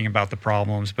talking about the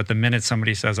problems, but the minute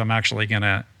somebody says, I'm actually going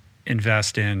to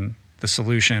invest in the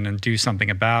solution and do something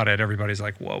about it, everybody's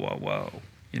like, whoa.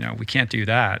 We can't do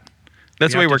that.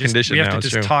 That's the way we're conditioned now. We have to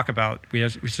just talk about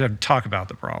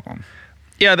the problem.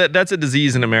 Yeah, that's a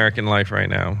disease in American life right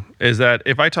now, is that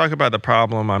if I talk about the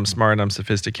problem, I'm smart, I'm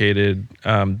sophisticated.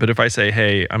 But if I say,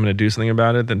 hey, I'm going to do something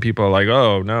about it, then people are like,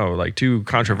 oh, no, like too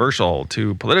controversial,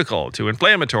 too political, too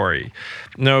inflammatory.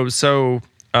 No, so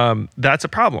that's a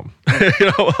problem.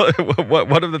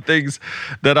 One of the things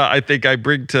that I think I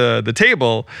bring to the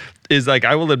table is like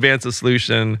I will advance a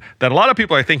solution that a lot of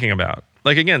people are thinking about.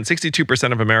 Like, again,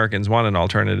 62% of Americans want an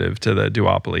alternative to the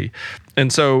duopoly.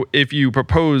 And so if you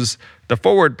propose the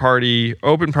Forward Party,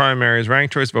 open primaries,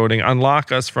 ranked choice voting,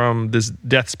 unlock us from this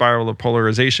death spiral of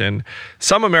polarization,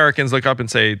 some Americans look up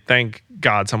and say, thank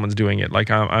God someone's doing it.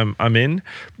 Like, I'm in.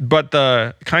 But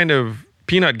the kind of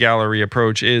peanut gallery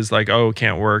approach is like, oh, it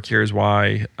can't work, here's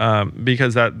why.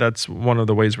 Because that's one of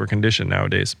the ways we're conditioned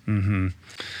nowadays. Mm-hmm.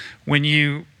 When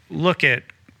you look at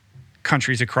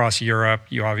countries across Europe,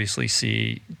 you obviously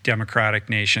see democratic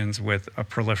nations with a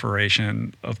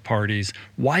proliferation of parties.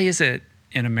 Why is it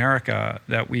in America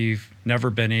that we've never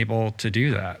been able to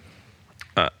do that?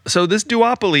 So this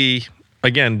duopoly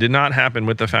again, did not happen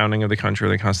with the founding of the country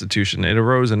or the Constitution. It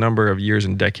arose a number of years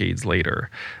and decades later.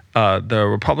 The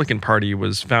Republican Party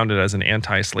was founded as an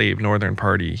anti-slave Northern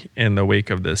party in the wake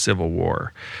of the Civil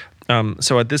War.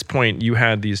 So at this point, you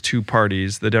had these two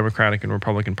parties, the Democratic and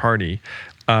Republican Party,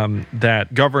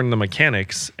 that governed the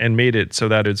mechanics and made it so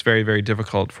that it's very, very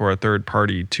difficult for a third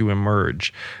party to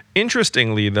emerge.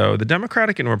 Interestingly, though, the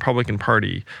Democratic and Republican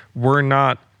Party were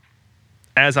not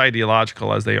as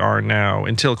ideological as they are now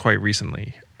until quite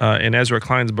recently. In Ezra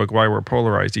Klein's book, Why We're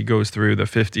Polarized, he goes through the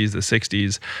 50s, the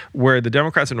 60s, where the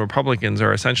Democrats and Republicans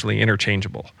are essentially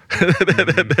interchangeable.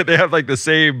 They have like the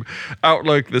same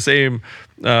outlook, the same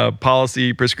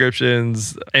policy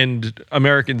prescriptions, and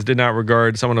Americans did not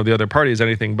regard someone of the other party as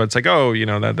anything but it's like, oh,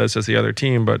 that's just the other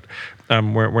team, but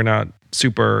we're not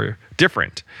super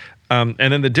different. And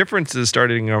then the differences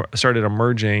started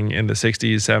emerging in the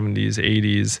 60s, 70s,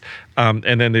 80s,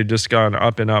 and then they've just gone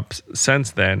up and up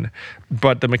since then.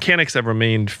 But the mechanics have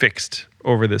remained fixed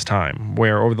over this time,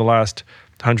 where over the last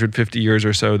 150 years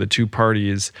or so, the two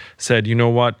parties said, you know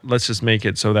what, let's just make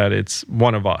it so that it's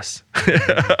one of us.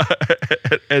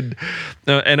 and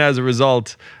as a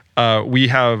result, we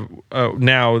have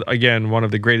now, again, one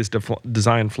of the greatest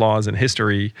design flaws in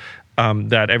history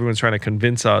that everyone's trying to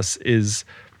convince us is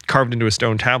carved into a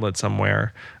stone tablet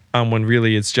somewhere, when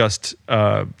really it's just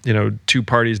two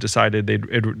parties decided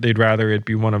they'd rather it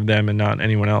be one of them and not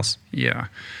anyone else. Yeah,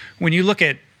 when you look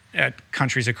at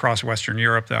countries across Western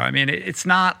Europe, though, I mean, it's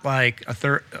not like a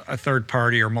third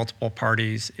party or multiple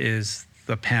parties is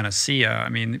the panacea. I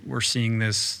mean, we're seeing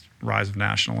this rise of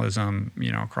nationalism,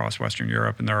 across Western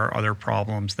Europe, and there are other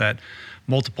problems that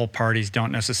multiple parties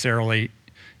don't necessarily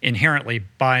inherently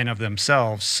by and of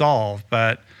themselves solve,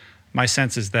 but my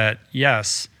sense is that,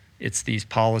 yes, it's these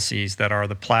policies that are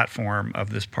the platform of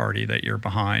this party that you're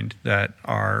behind that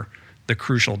are the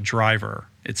crucial driver.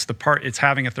 It's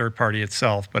having a third party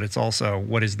itself, but it's also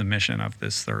what is the mission of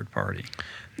this third party.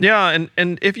 Yeah,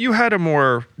 and if you had a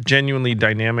more genuinely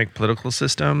dynamic political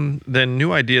system, then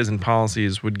new ideas and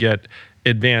policies would get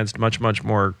advanced much, much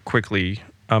more quickly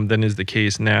than is the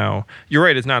case now. You're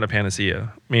right, it's not a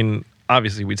panacea. I mean,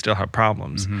 obviously, we'd still have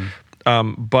problems. Mm-hmm.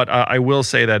 But I will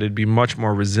say that it'd be much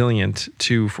more resilient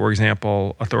to, for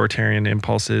example, authoritarian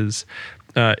impulses.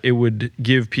 It would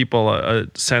give people a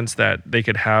sense that they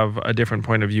could have a different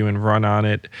point of view and run on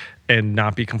it and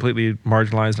not be completely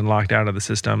marginalized and locked out of the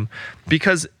system.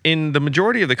 Because in the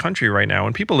majority of the country right now,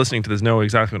 and people listening to this know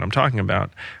exactly what I'm talking about,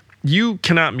 you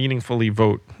cannot meaningfully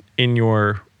vote in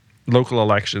your local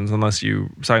elections unless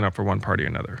you sign up for one party or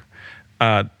another.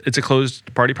 It's a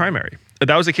closed party primary.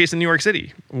 That was the case in New York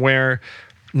City, where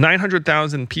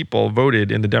 900,000 people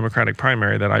voted in the Democratic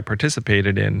primary that I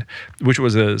participated in, which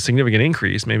was a significant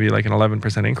increase, maybe like an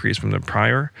 11% increase from the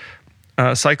prior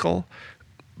cycle.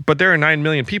 But there are 9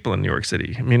 million people in New York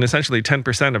City. I mean, essentially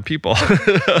 10% of people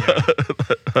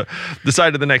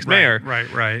decided the next mayor.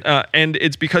 Right. And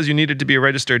it's because you needed to be a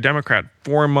registered Democrat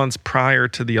 4 months prior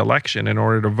to the election in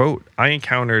order to vote. I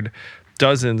encountered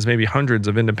dozens, maybe hundreds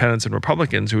of independents and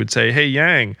Republicans who would say, hey,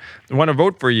 Yang, I want to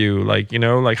vote for you. Like,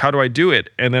 how do I do it?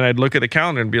 And then I'd look at the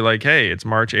calendar and be like, hey, it's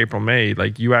March, April, May.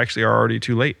 Like, you actually are already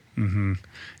too late. Mm-hmm.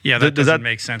 Yeah, that doesn't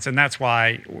make sense. And that's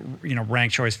why,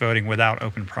 ranked choice voting without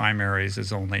open primaries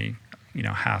is only,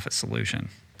 half a solution.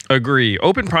 Agree.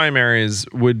 Open primaries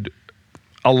would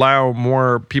allow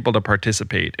more people to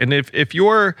participate. And if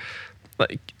you're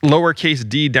like lowercase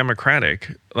d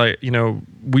Democratic,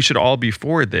 we should all be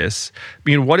for this. I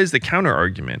mean, what is the counter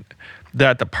argument?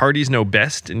 That the parties know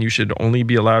best and you should only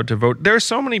be allowed to vote? There are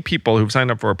so many people who've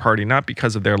signed up for a party, not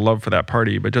because of their love for that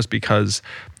party, but just because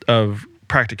of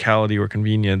practicality or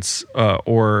convenience,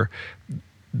 or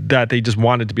that they just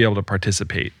wanted to be able to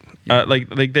participate. Yeah.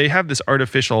 Like they have this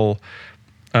artificial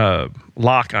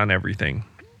lock on everything.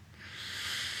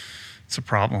 It's a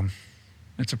problem.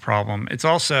 It's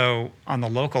also, on the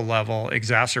local level,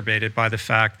 exacerbated by the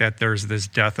fact that there's this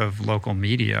death of local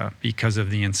media because of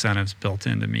the incentives built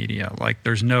into media. Like,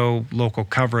 there's no local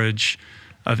coverage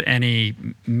of any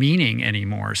meaning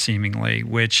anymore, seemingly,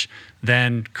 which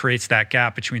then creates that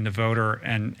gap between the voter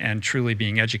and truly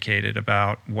being educated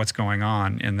about what's going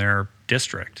on in their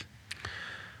district.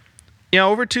 Yeah,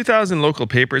 over 2,000 local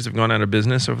papers have gone out of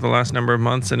business over the last number of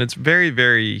months, and it's very,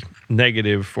 very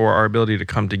negative for our ability to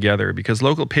come together because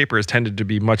local papers tended to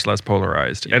be much less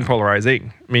polarized and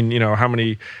polarizing. I mean, how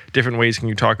many different ways can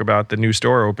you talk about the new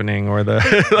store opening or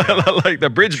the like the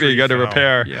bridge being under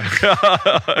repair? Yeah.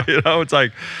 It's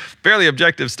like fairly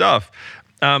objective stuff.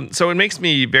 So it makes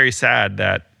me very sad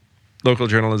that local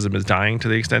journalism is dying to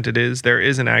the extent it is. There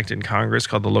is an act in Congress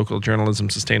called the Local Journalism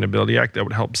Sustainability Act that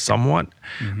would help somewhat.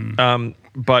 Mm-hmm.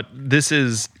 But this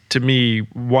is, to me,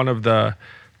 one of the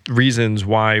reasons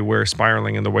why we're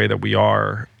spiraling in the way that we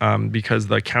are, because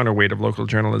the counterweight of local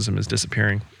journalism is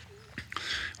disappearing.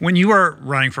 When you were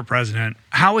running for president,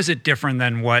 how is it different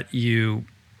than what you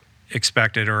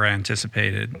expected or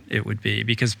anticipated it would be?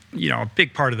 Because, a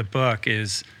big part of the book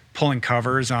is pulling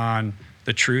covers on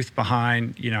the truth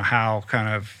behind, how kind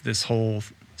of this whole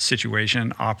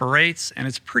situation operates. And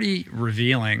it's pretty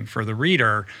revealing for the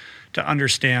reader to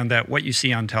understand that what you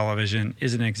see on television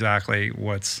isn't exactly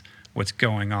what's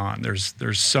going on.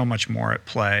 There's so much more at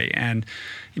play. And,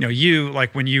 you,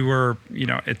 like when you were,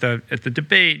 at the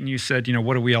debate and you said,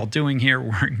 what are we all doing here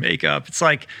wearing makeup? It's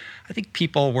like, I think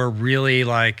people were really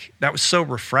like, that was so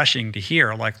refreshing to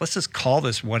hear. Like, let's just call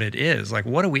this what it is. Like,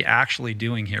 what are we actually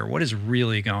doing here? What is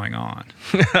really going on?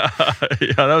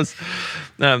 Yeah,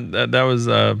 that was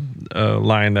a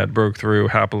line that broke through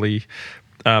happily.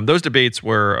 Those debates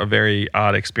were a very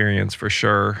odd experience for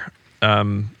sure.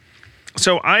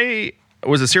 So I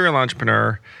was a serial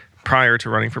entrepreneur prior to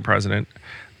running for president,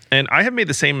 and I have made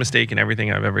the same mistake in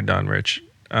everything I've ever done, Rich.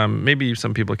 Maybe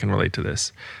some people can relate to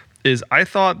this. Is I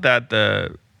thought that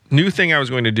the new thing I was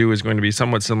going to do is going to be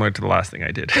somewhat similar to the last thing I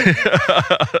did.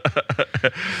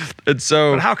 And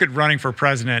so, but how could running for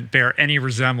president bear any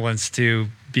resemblance to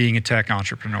being a tech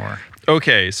entrepreneur?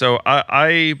 Okay, so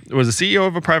I was a CEO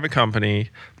of a private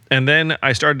company, and then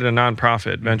I started a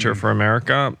nonprofit, Venture for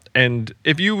America. And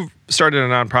if you've started a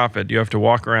nonprofit, you have to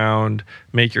walk around,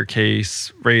 make your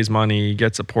case, raise money,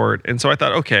 get support. And so I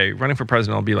thought, okay, running for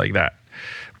president will be like that.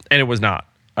 And it was not.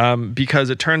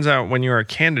 Because it turns out when you're a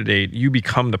candidate, you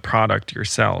become the product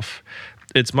yourself.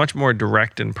 It's much more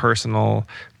direct and personal.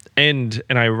 And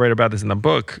I write about this in the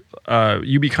book,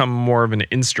 you become more of an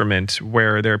instrument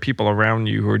where there are people around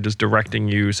you who are just directing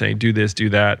you, saying, do this, do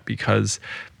that, because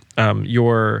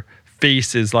your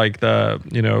face is like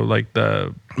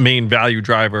the main value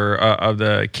driver of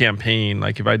the campaign.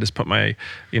 Like if I just put my,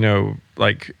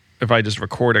 if I just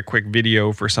record a quick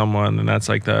video for someone, then that's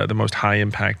like the most high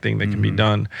impact thing that can be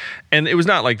done. And it was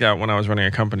not like that when I was running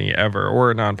a company ever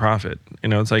or a nonprofit.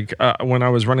 It's like when I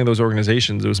was running those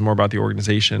organizations, it was more about the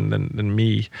organization than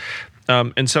me.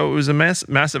 And so it was a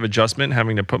massive adjustment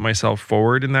having to put myself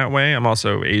forward in that way. I'm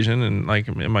also Asian, and like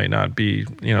it might not be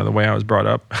the way I was brought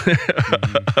up.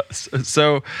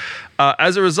 So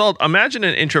as a result, imagine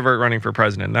an introvert running for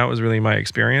president. That was really my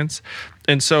experience.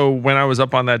 And so when I was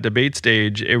up on that debate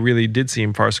stage, it really did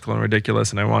seem farcical and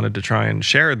ridiculous, and I wanted to try and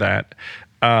share that.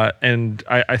 And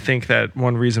I think that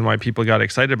one reason why people got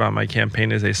excited about my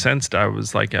campaign is they sensed I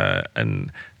was like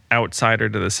an outsider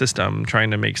to the system,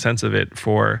 trying to make sense of it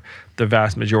for the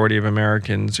vast majority of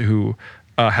Americans who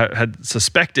had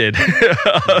suspected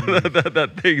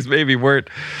that things maybe weren't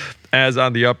as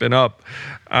on the up and up.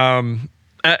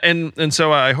 And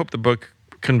so I hope the book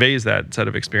conveys that set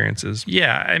of experiences.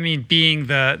 Yeah, I mean, being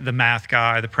the math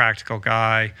guy, the practical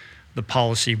guy, the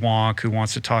policy wonk who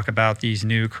wants to talk about these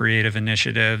new creative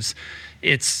initiatives,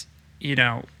 it's,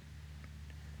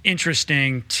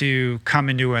 interesting to come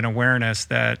into an awareness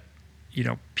that,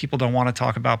 people don't want to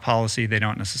talk about policy. They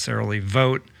don't necessarily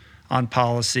vote on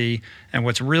policy. And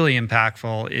what's really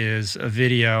impactful is a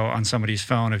video on somebody's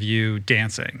phone of you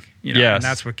dancing, Yes. And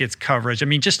that's what gets coverage. I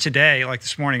mean, just today, like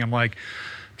this morning, I'm like,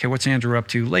 okay, what's Andrew up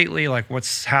to lately? Like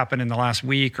what's happened in the last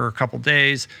week or a couple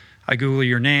days? I Google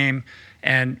your name.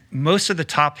 And most of the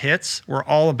top hits were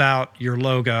all about your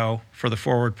logo for the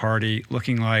Forward Party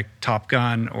looking like Top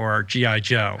Gun or G.I.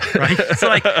 Joe, right? It's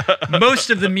like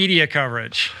most of the media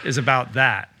coverage is about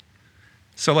that.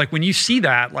 So like when you see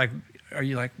that, like, are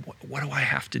you like, what do I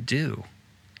have to do?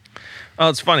 Oh,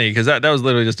 it's funny because that was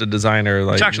literally just a designer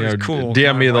like cool.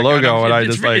 DM me the logo and I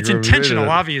just like it's intentional,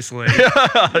 obviously.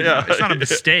 Yeah. It's not a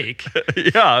mistake.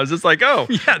 Yeah, I was just like, oh,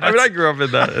 yeah. I grew up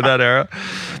in that era.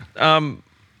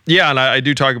 Yeah, and I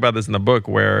do talk about this in the book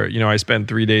where, I spent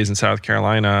 3 days in South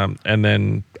Carolina and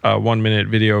then a 1 minute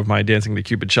video of my dancing the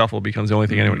Cupid Shuffle becomes the only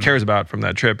thing anyone cares about from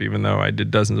that trip, even though I did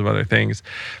dozens of other things.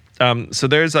 So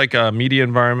there's like a media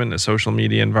environment, a social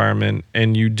media environment,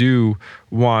 and you do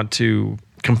want to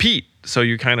compete. So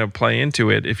you kind of play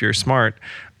into it if you're smart.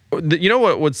 You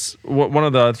know what's one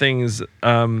of the things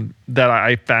that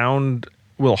I found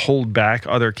will hold back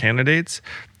other candidates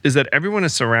is that everyone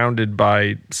is surrounded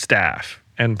by staff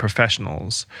and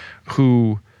professionals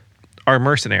who are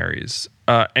mercenaries.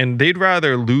 And they'd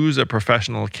rather lose a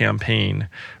professional campaign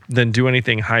than do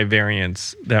anything high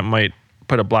variance that might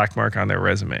put a black mark on their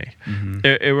resume.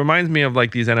 It reminds me of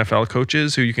like these NFL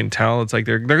coaches who you can tell it's like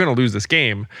they're going to lose this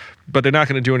game, but they're not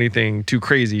going to do anything too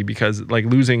crazy because like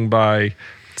losing by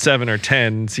 7 or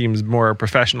 10 seems more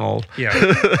professional. Yeah.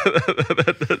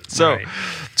 So,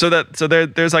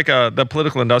 Right. there's like the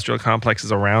political industrial complex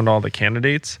is around all the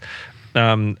candidates,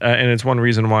 and it's one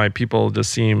reason why people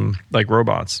just seem like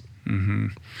robots.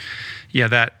 Yeah,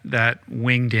 that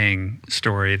wingding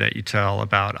story that you tell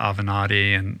about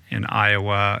Avenatti in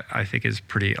Iowa, I think is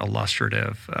pretty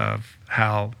illustrative of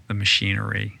how the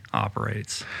machinery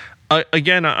operates.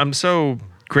 Again, I'm so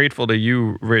grateful to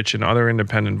you, Rich, and other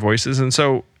independent voices. And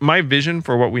so my vision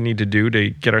for what we need to do to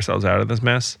get ourselves out of this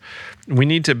mess, we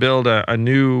need to build a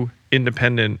new,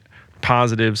 independent,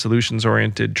 positive,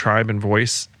 solutions-oriented tribe and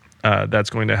voice that's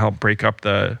going to help break up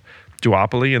the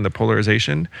duopoly and the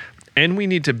polarization. And we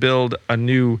need to build a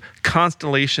new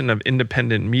constellation of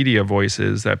independent media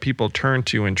voices that people turn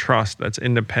to and trust, that's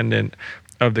independent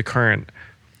of the current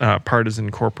partisan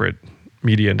corporate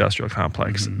media industrial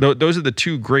complex. Those are the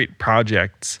two great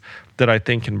projects that I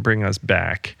think can bring us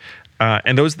back.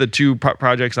 And those are the two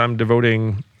projects I'm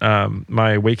devoting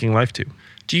my waking life to.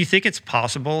 Do you think it's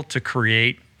possible to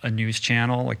create a news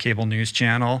channel, a cable news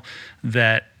channel,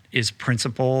 that is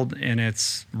principled in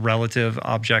its relative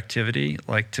objectivity,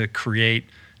 like to create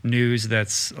news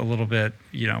that's a little bit,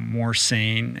 more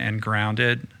sane and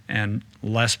grounded and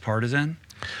less partisan?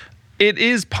 It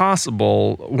is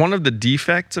possible. One of the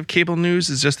defects of cable news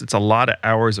is just it's a lot of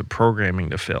hours of programming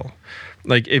to fill.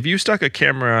 Like if you stuck a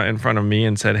camera in front of me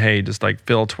and said, hey, just like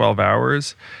fill 12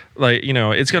 hours, like,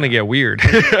 it's going to get weird.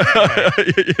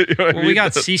 We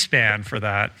got C-SPAN for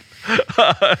that.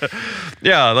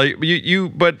 Yeah, like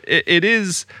but it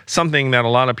is something that a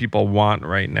lot of people want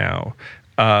right now.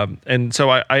 And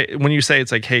so I when you say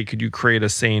it's like, hey, could you create a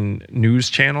sane news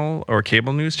channel or a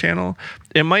cable news channel?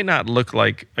 It might not look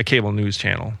like a cable news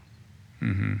channel.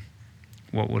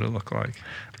 What would it look like?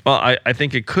 Well, I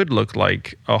think it could look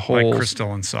like a whole... Like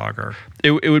Crystal and Sagar.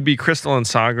 It would be Crystal and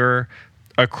Sagar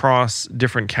across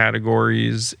different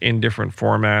categories in different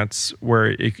formats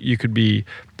where you could be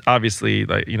obviously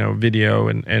like, video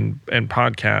and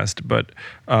podcast, but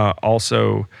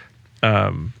also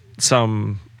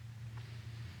some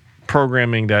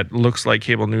programming that looks like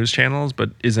cable news channels, but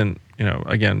isn't,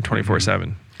 again,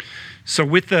 24/7. So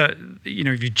with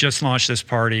you just launched this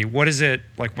party, what is it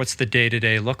like? What's the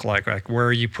day-to-day look like? Like, where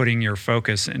are you putting your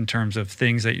focus in terms of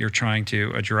things that you're trying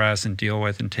to address and deal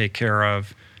with and take care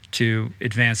of to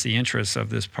advance the interests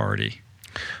of this party?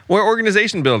 Well,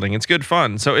 organization building, it's good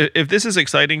fun. So if this is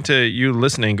exciting to you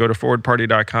listening, go to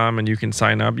forwardparty.com and you can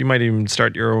sign up. You might even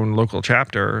start your own local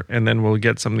chapter, and then we'll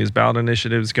get some of these ballot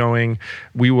initiatives going.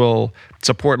 We will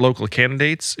support local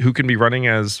candidates who can be running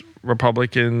as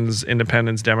Republicans,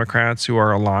 Independents, Democrats who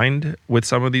are aligned with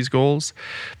some of these goals.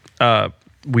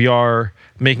 We are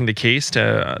making the case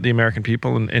to the American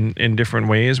people in different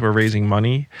ways. We're raising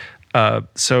money.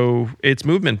 So it's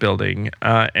movement building,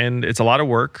 and it's a lot of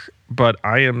work. But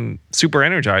I am super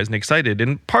energized and excited,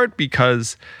 in part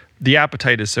because the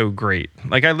appetite is so great.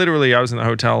 Like I was in the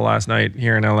hotel last night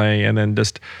here in LA, and then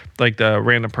just like the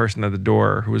random person at the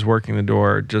door who was working the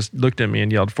door just looked at me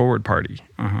and yelled "Forward Party."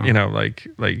 Like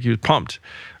he was pumped.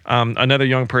 Another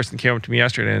young person came up to me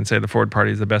yesterday and said the Forward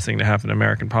Party is the best thing to happen in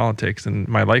American politics in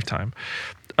my lifetime.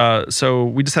 So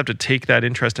we just have to take that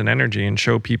interest and energy and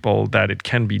show people that it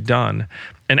can be done.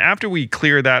 And after we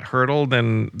clear that hurdle,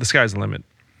 then the sky's the limit.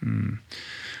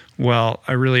 Well,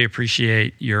 I really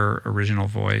appreciate your original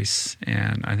voice,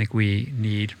 and I think we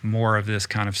need more of this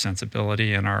kind of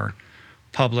sensibility in our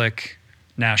public,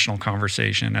 national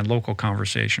conversation and local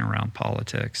conversation around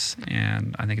politics.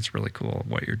 And I think it's really cool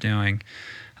what you're doing.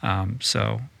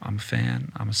 So I'm a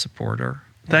fan. I'm a supporter.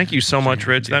 Thank you so much,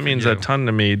 Rich. That means a ton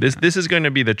to me. This is going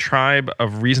to be the tribe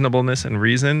of reasonableness and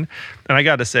reason. And I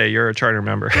got to say, you're a charter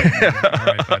member. All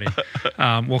right,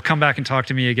 buddy. We'll come back and talk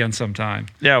to me again sometime.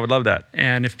 Yeah, I would love that.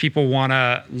 And if people want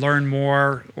to learn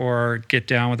more or get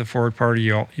down with the Forward Party,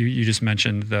 you just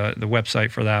mentioned the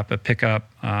website for that, but pick up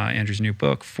Andrew's new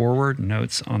book, Forward,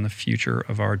 Notes on the Future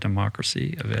of Our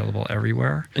Democracy, available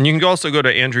everywhere. And you can also go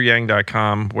to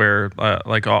andrewyang.com where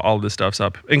like all this stuff's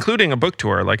up, including a book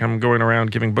tour. Like I'm going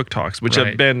around giving book talks, which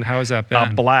have been How has that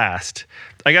been? A blast.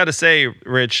 I got to say,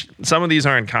 Rich, some of these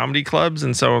aren't comedy clubs,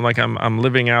 and so I'm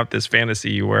living out this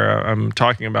fantasy where I'm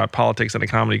talking about politics at a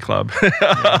comedy club. Yeah,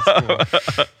 that's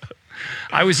cool.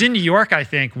 I was in New York, I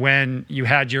think, when you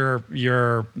had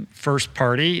your first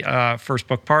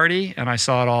book party, and I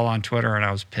saw it all on Twitter, and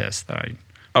I was pissed that I.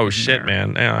 Oh shit,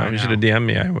 man! Yeah, you should have DM'd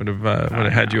me. I would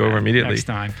have had you over immediately. Next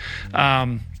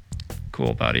time.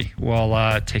 Cool, buddy.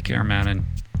 Well, take care, man, and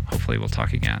hopefully we'll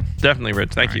talk again. Definitely,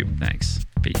 Rich. Thank you. Thanks.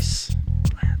 Peace.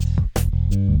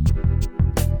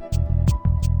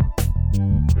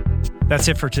 That's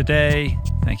it for today.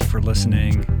 Thank you for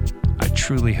listening. I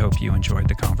truly hope you enjoyed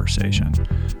the conversation.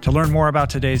 To learn more about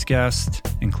today's guest,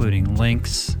 including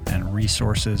links and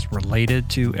resources related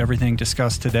to everything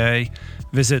discussed today,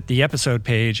 visit the episode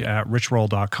page at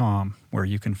richroll.com, where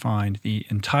you can find the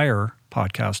entire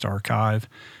podcast archive,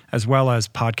 as well as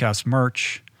podcast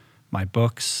merch, my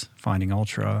books, Finding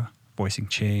Ultra, Voicing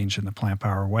Change in the Plant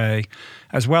Power Way,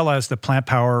 as well as the Plant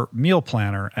Power Meal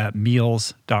Planner at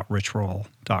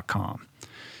meals.richroll.com.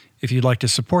 If you'd like to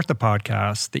support the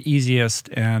podcast, the easiest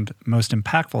and most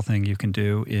impactful thing you can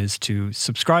do is to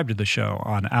subscribe to the show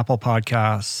on Apple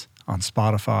Podcasts, on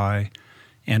Spotify,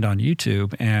 and on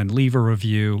YouTube, and leave a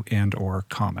review and or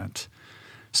comment.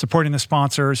 Supporting the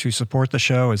sponsors who support the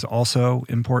show is also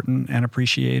important and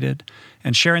appreciated,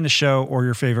 and sharing the show or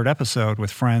your favorite episode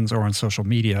with friends or on social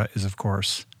media is, of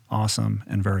course, awesome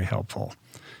and very helpful.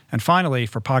 And finally,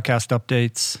 for podcast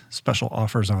updates, special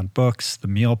offers on books, the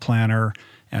meal planner,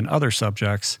 and other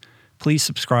subjects, please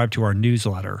subscribe to our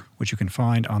newsletter, which you can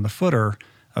find on the footer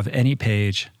of any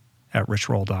page at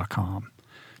richroll.com.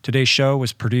 Today's show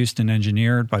was produced and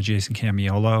engineered by Jason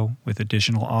Camiolo, with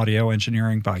additional audio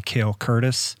engineering by Cale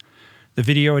Curtis. The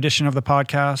video edition of the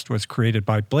podcast was created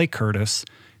by Blake Curtis,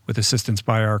 with assistance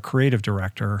by our creative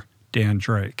director, Dan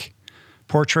Drake.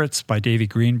 Portraits by Davey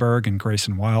Greenberg and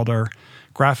Grayson Wilder.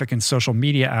 Graphic and social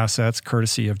media assets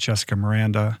courtesy of Jessica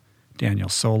Miranda, Daniel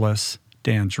Solis,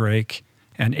 Dan Drake,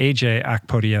 and AJ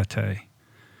Akpodiete.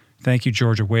 Thank you,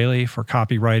 Georgia Whaley, for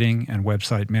copywriting and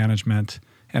website management.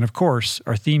 And of course,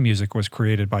 our theme music was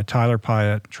created by Tyler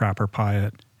Pyatt, Trapper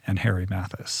Pyatt, and Harry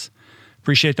Mathis.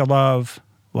 Appreciate the love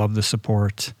the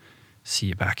support. See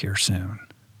you back here soon.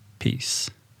 Peace.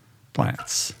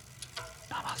 Plants.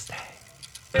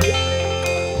 Namaste.